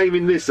was they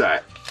aiming this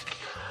at?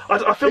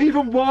 I feel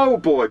even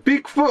Wild Boy,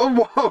 Bigfoot and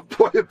Wild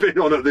Boy have been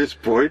on at this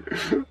point.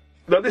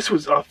 No,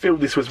 I feel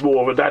this was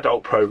more of an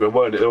adult programme,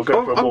 weren't it? They were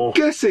going for more. I'm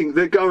guessing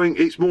they're going.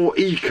 It's more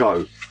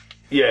eco.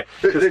 Yeah,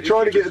 they're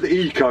trying to get at the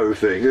eco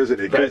thing, isn't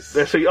it? They're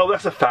thinking,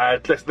 that's a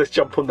fad. Let's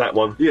jump on that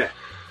one. Yeah.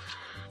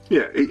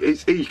 Yeah,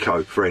 it's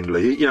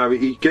eco-friendly. You know,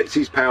 he gets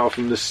his power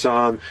from the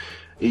sun.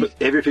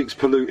 Everything's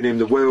polluting him.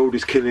 The world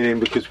is killing him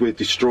because we're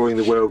destroying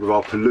the world with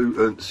our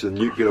pollutants and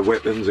nuclear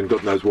weapons and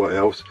God knows what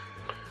else.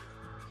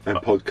 And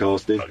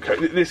podcasting.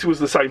 Okay, this was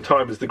the same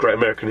time as the Great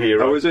American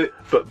Hero. Oh, is it?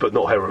 But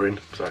not heroin.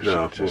 So she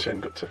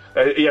hadn't got to.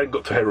 He hadn't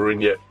got to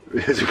heroin yet. He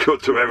hasn't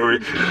got to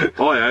heroin.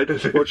 I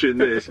had watching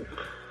this.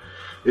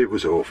 It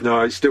was awful.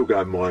 No, it's still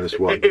going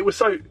 -1. It was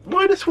so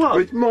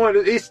 -1.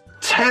 It's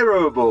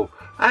terrible.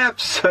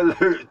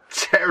 Absolute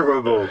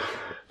terrible.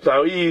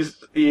 So he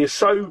is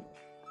so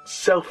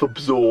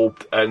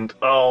self-absorbed and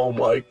oh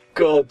my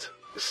god,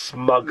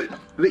 smug.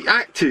 The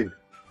acting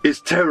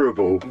is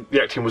terrible.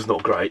 The acting was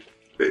not great.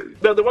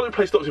 Now the one who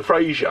plays Dr.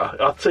 Frasier,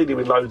 I'd seen him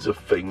in loads of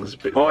things.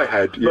 I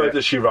had, yeah.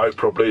 Murder She Wrote,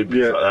 probably.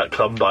 Like that.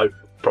 Columbo,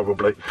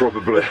 probably.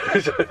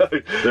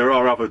 There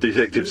are other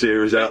detective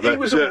series out there.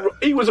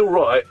 He was all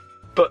right,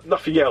 but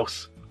nothing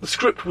else. The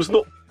script was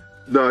not.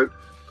 No.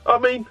 I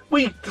mean,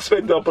 we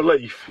suspend our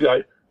belief. You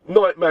know,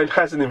 Nightman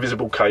has an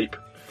invisible cape.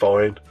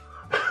 Fine.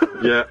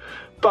 Yeah.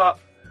 But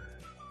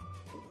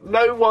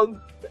no one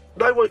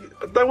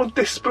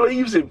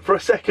disbelieves him for a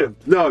second.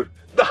 No.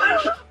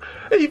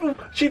 Even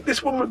she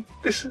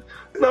doesn't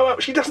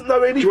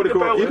know anything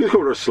about You him. can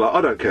call her a slut.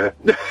 I don't care.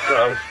 No,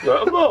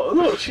 I'm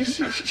not.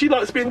 She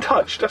likes being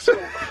touched. That's all.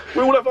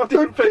 We all have our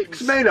different things.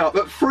 Picks men up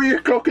at 3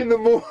 o'clock in the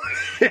morning.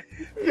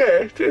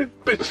 Yeah,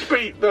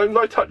 but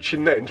no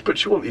touching then. But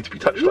she wanted to be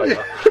touched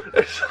later.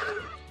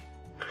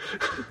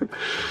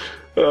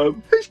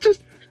 It's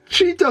just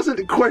she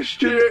doesn't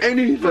question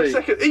anything. For a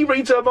second, he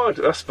reads her mind.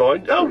 That's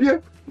fine. Oh yeah.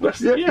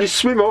 You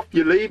swim off,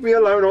 you leave me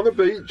alone on the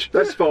beach,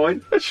 that's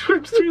fine. And she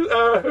swims to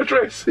her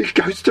dress. He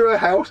goes to her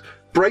house,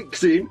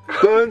 breaks in,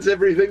 burns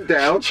everything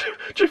down.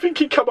 Do you think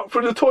he'd come up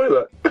from the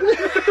toilet?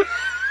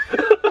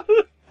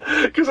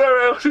 Because her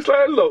house is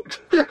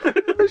landlocked. Yeah,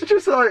 it's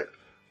just like,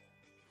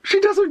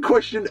 she doesn't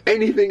question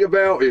anything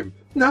about him.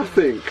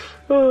 Nothing.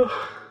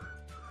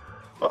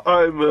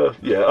 I'm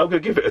going to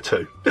give it a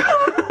 2.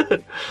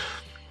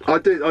 I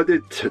did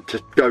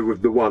to go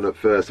with the 1 at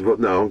first. I thought,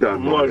 no, I'm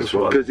going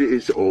 -1 because it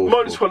is awful.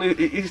 -1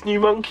 is New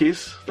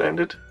Monkeys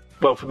standard.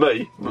 Well, for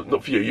me,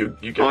 not for you.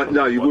 You get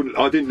no, you wouldn't.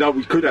 I didn't know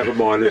we could have a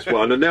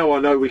 -1, and now I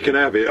know we can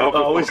have it.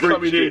 It's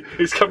coming in.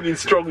 It's coming in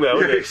strong now.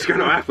 Isn't it? It's going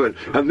to happen,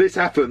 and this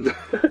happened.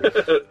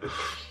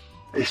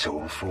 It's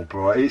awful,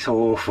 bro. It's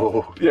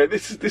awful. Yeah,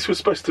 this was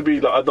supposed to be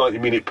like a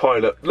 90-minute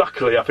pilot.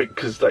 Luckily, I think,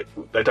 because they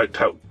don't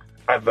tell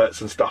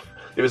adverts and stuff,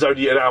 it was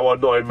only an hour,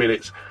 9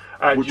 minutes.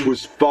 And Which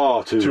was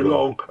far too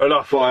long. And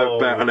I thought,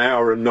 By about an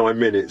hour and 9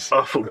 minutes.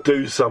 I thought,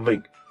 do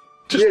something.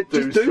 Just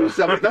do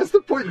something. That's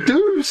the point.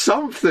 Do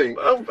something.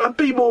 And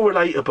be more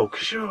relatable,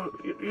 because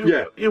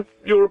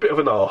you're a bit of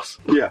an arse.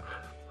 Yeah.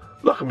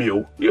 Like a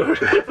mule. He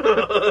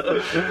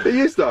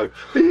is, though.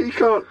 He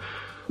can't...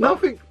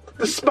 Nothing...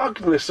 The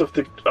smugness of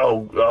the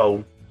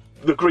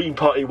the Green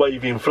Party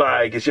waving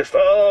flag is just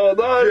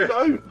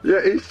no.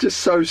 Yeah, he's just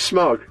so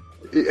smug.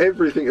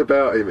 Everything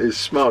about him is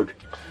smug.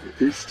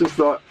 He's just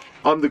like,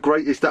 I'm the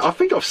greatest. I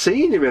think I've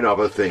seen him in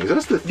other things.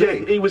 That's the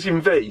thing. Yeah, he was in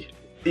V.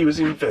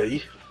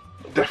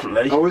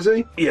 Definitely. Oh, was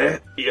he? Yeah.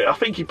 I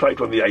think he played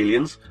one of the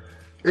aliens.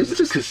 It's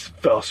just because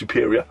far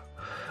superior.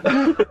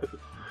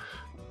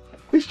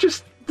 It's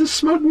just the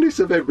smugness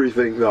of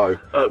everything, though.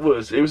 It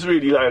was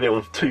really laying it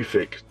on too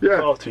thick. Yeah.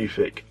 Far too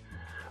thick.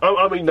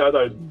 I mean, no,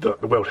 the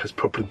world has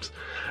problems.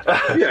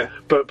 Yeah.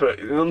 But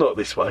not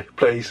this way,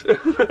 please.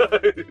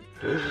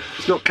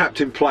 It's not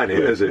Captain Planet,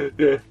 is it?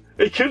 Yeah.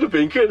 He could have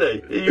been,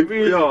 couldn't he? He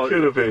really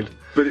could have been.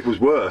 But it was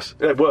worse.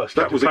 Yeah, worse.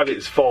 Captain Planet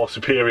is far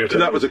superior to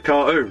that was a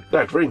cartoon. They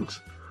had rings.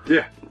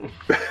 Yeah.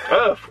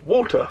 Earth,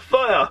 water,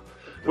 fire.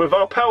 With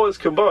our powers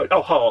combined.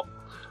 Oh, heart.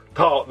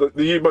 Heart,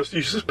 the most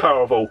useless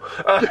power of all.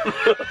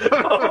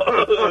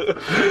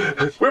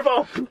 With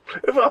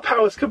our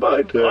powers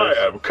combined, yes. I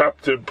am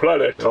Captain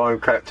Planet. I'm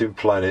Captain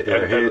Planet,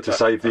 here to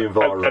save the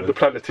environment. And the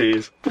planet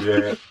is.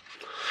 Yeah.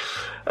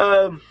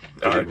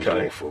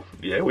 Okay. Awful.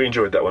 Yeah, we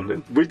enjoyed that one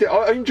then. We did.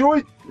 I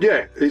enjoyed,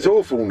 its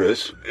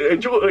awfulness.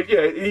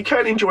 You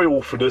can enjoy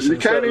awfulness. You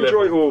can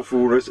enjoy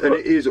awfulness, and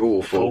it is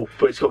awful.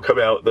 But it's got to come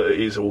out that it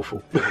is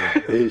awful.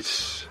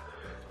 It's...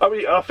 I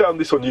mean, I found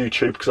this on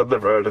YouTube because I've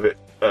never heard of it.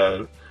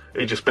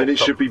 It just and it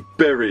should be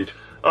buried.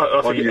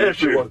 I think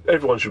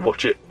everyone should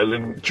watch it and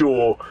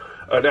endure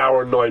an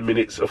hour and 9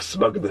 minutes of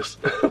smugness.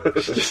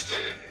 It's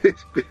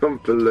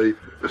beyond belief.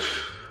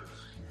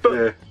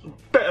 But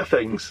better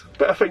things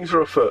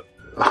are afoot.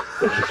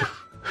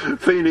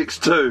 Phoenix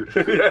 2.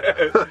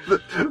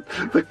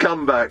 The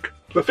comeback.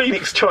 The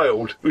Phoenix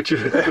Child, which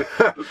is...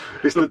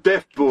 It's the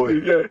deaf boy.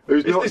 Yeah.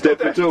 Who's not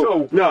deaf at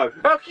all. No.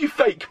 How can you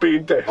fake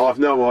being deaf? I've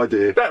no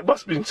idea. That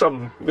must have been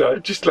some...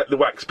 just let the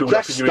wax build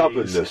up in your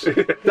stubbornness.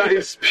 ears. That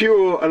is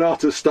pure and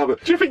utter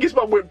stubbornness. Do you think his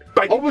mum went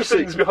banging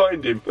things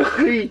behind him?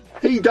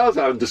 He does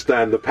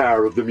understand the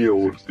power of the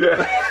mule. Yeah.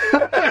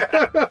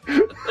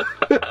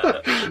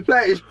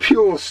 That is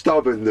pure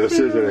stubbornness,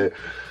 isn't it?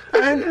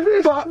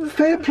 But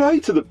fair play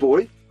to the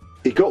boy.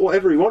 He got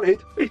whatever he wanted.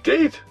 He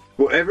did.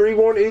 Whatever he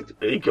wanted,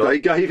 they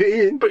gave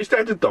it in. But his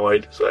dad had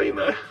died, so you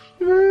know.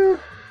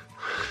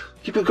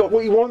 He got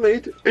what he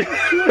wanted.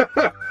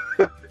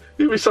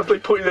 He was suddenly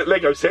pointing at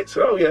Lego sets.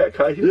 Oh yeah,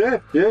 okay.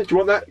 Yeah. Do you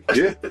want that?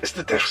 It's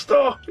the Death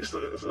Star. It's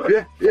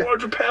like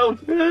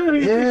 £400.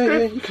 Yeah,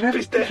 you can have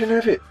it. You can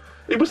have it.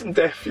 He wasn't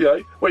deaf,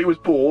 when he was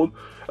born.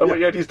 And when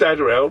he had his dad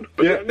around,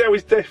 but now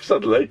he's deaf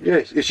suddenly.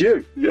 Yes, it's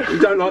you. Yeah. You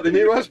don't like the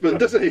new husband,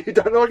 does he? You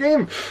don't like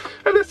him.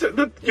 And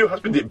the new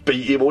husband didn't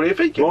beat him or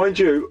anything. Mind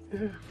you.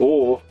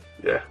 Or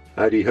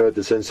had he heard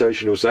the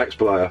sensational sax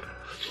player?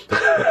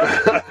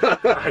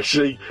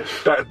 Actually,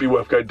 that'd be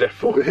worth going deaf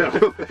for.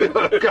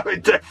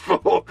 Going deaf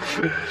for.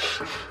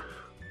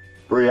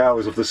 3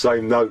 hours of the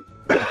same note.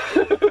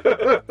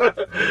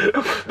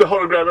 The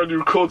hologram only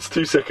records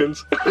 2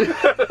 seconds.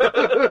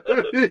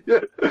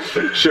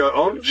 Shirt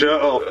on,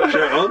 shirt off,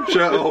 shirt on,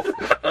 shirt off.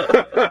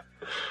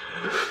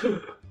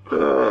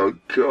 Oh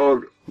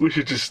God! We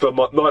should just start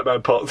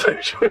Nightman Part 2.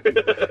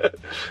 The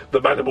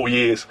Manimal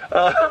Years.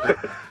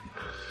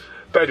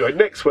 But anyway,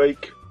 next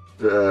week.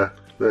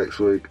 Next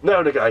week. Now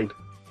and again.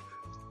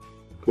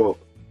 What?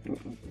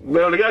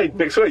 Now and again,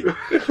 next week. Now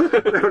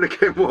and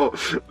again what?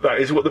 That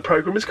is what the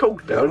programme is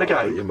called, Now and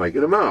Again. You're making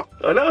them up.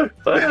 I know.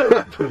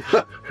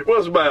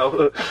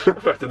 Well,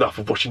 I've had enough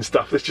of watching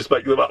stuff, let's just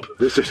make them up.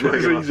 Let's just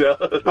make them easier.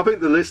 up. I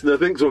think the listener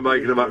thinks we're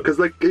making them up, because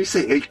you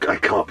see, it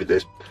can't be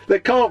this. There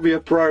can't be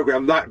a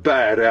programme that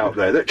bad out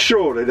there.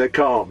 Surely there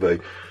can't be.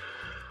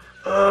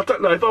 I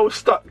don't know, if I was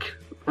stuck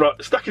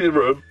in a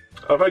room,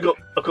 I've got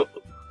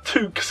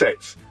 2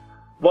 cassettes.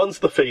 One's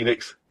the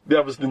Phoenix, the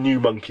other's the New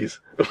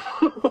Monkeys.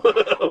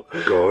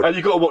 God. And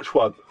you've got to watch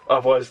one,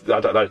 otherwise, I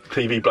don't know, the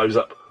TV blows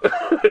up.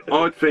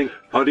 I'd think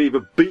I'd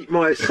either beat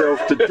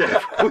myself to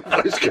death with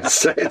those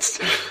cassettes,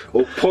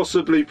 or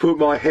possibly put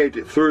my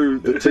head through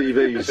the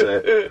TV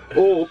set.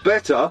 Or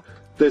better,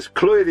 there's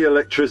clearly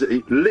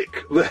electricity,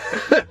 lick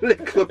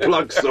the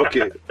plug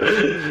socket.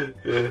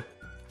 Yeah.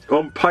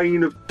 On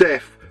pain of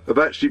death of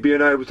actually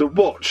being able to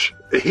watch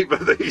either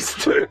of these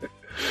 2.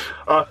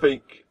 I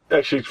think,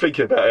 actually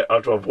thinking about it,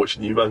 I'd rather watch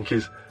New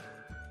Monkeys.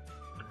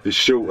 It's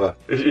shorter.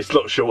 It's a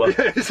lot shorter.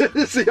 Yeah,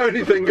 it's the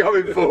only thing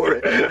going for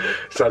it.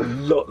 It's a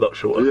lot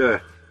shorter. Yeah.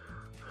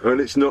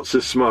 And it's not so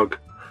smug.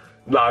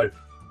 No.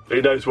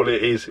 He knows what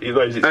it is. He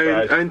knows it's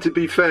bad. And to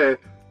be fair,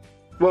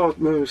 well,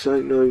 no,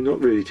 not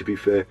really to be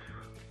fair.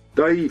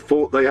 They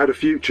thought they had a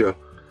future.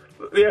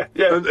 Yeah,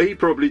 yeah. And he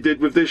probably did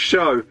with this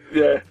show.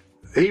 Yeah.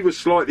 He was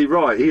slightly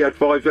right. He had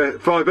five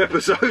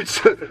episodes.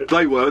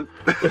 They weren't.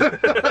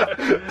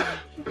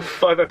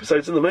 5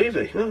 episodes in the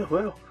movie. Oh,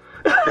 well.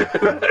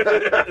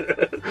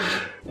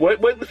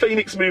 when the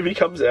Phoenix movie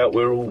comes out,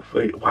 we're all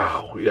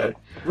wow, yeah.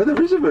 Well,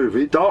 there is a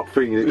movie. Dark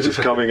Phoenix is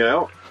coming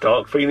out.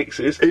 Dark Phoenix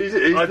is.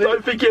 Is I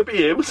don't think it'll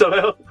be him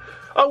somehow.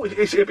 Oh,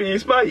 it'll be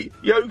his mate,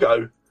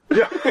 Yogo.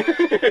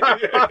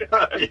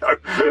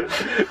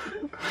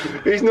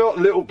 He's not a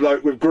little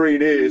bloke with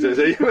green ears, is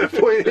he?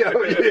 Pointing out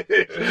ears.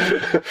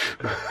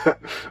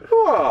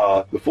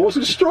 The force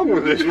is strong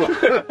with this one.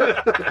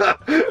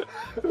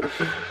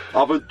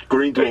 Other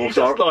green dwarfs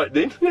are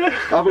lightning. Yeah.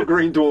 Other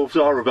green dwarfs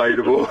are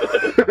available.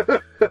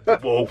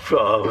 Wolf.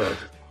 Oh, man.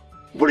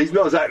 But he's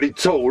not exactly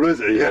tall, is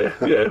he?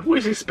 Yeah.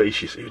 Where's his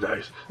species? Who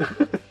knows?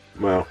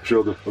 Well,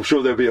 I'm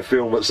sure there'll be a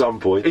film at some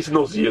point. It's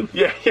Nozian.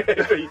 Yeah,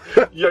 it'll be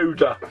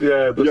Yoda.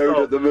 Yeah,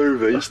 the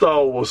movie. The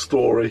Star Wars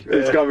story.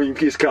 It's coming,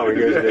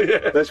 isn't it?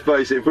 Yeah. Let's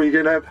face it, if we're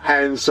going to have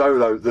Han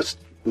Solo,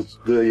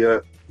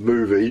 the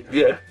movie.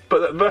 Yeah,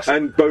 but that's...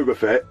 And Boba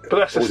Fett. But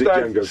that's a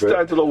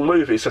standalone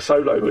movie. It's a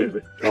solo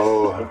movie.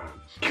 Oh,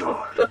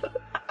 God.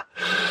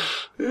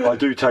 I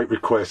do take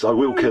requests. I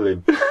will kill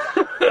him.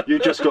 You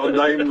just got to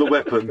name the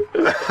weapon.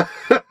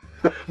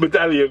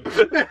 Medallion.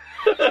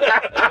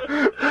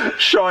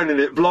 Shining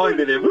it,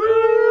 blinding him.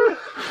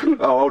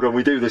 Oh, hold on,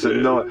 we do this at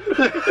night.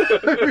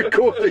 We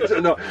record this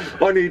at night.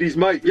 I need his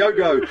mate,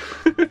 Yogo.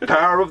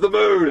 Power of the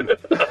moon.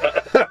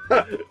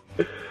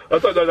 I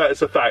don't know that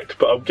it's a fact,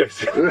 but I'm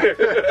guessing.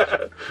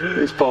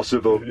 It's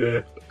possible.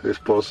 Yeah. It's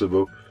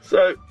possible.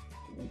 So,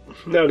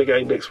 now and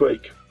again next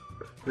week.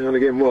 Now and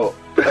again what?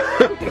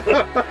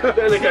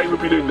 Now and again we'll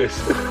be doing this.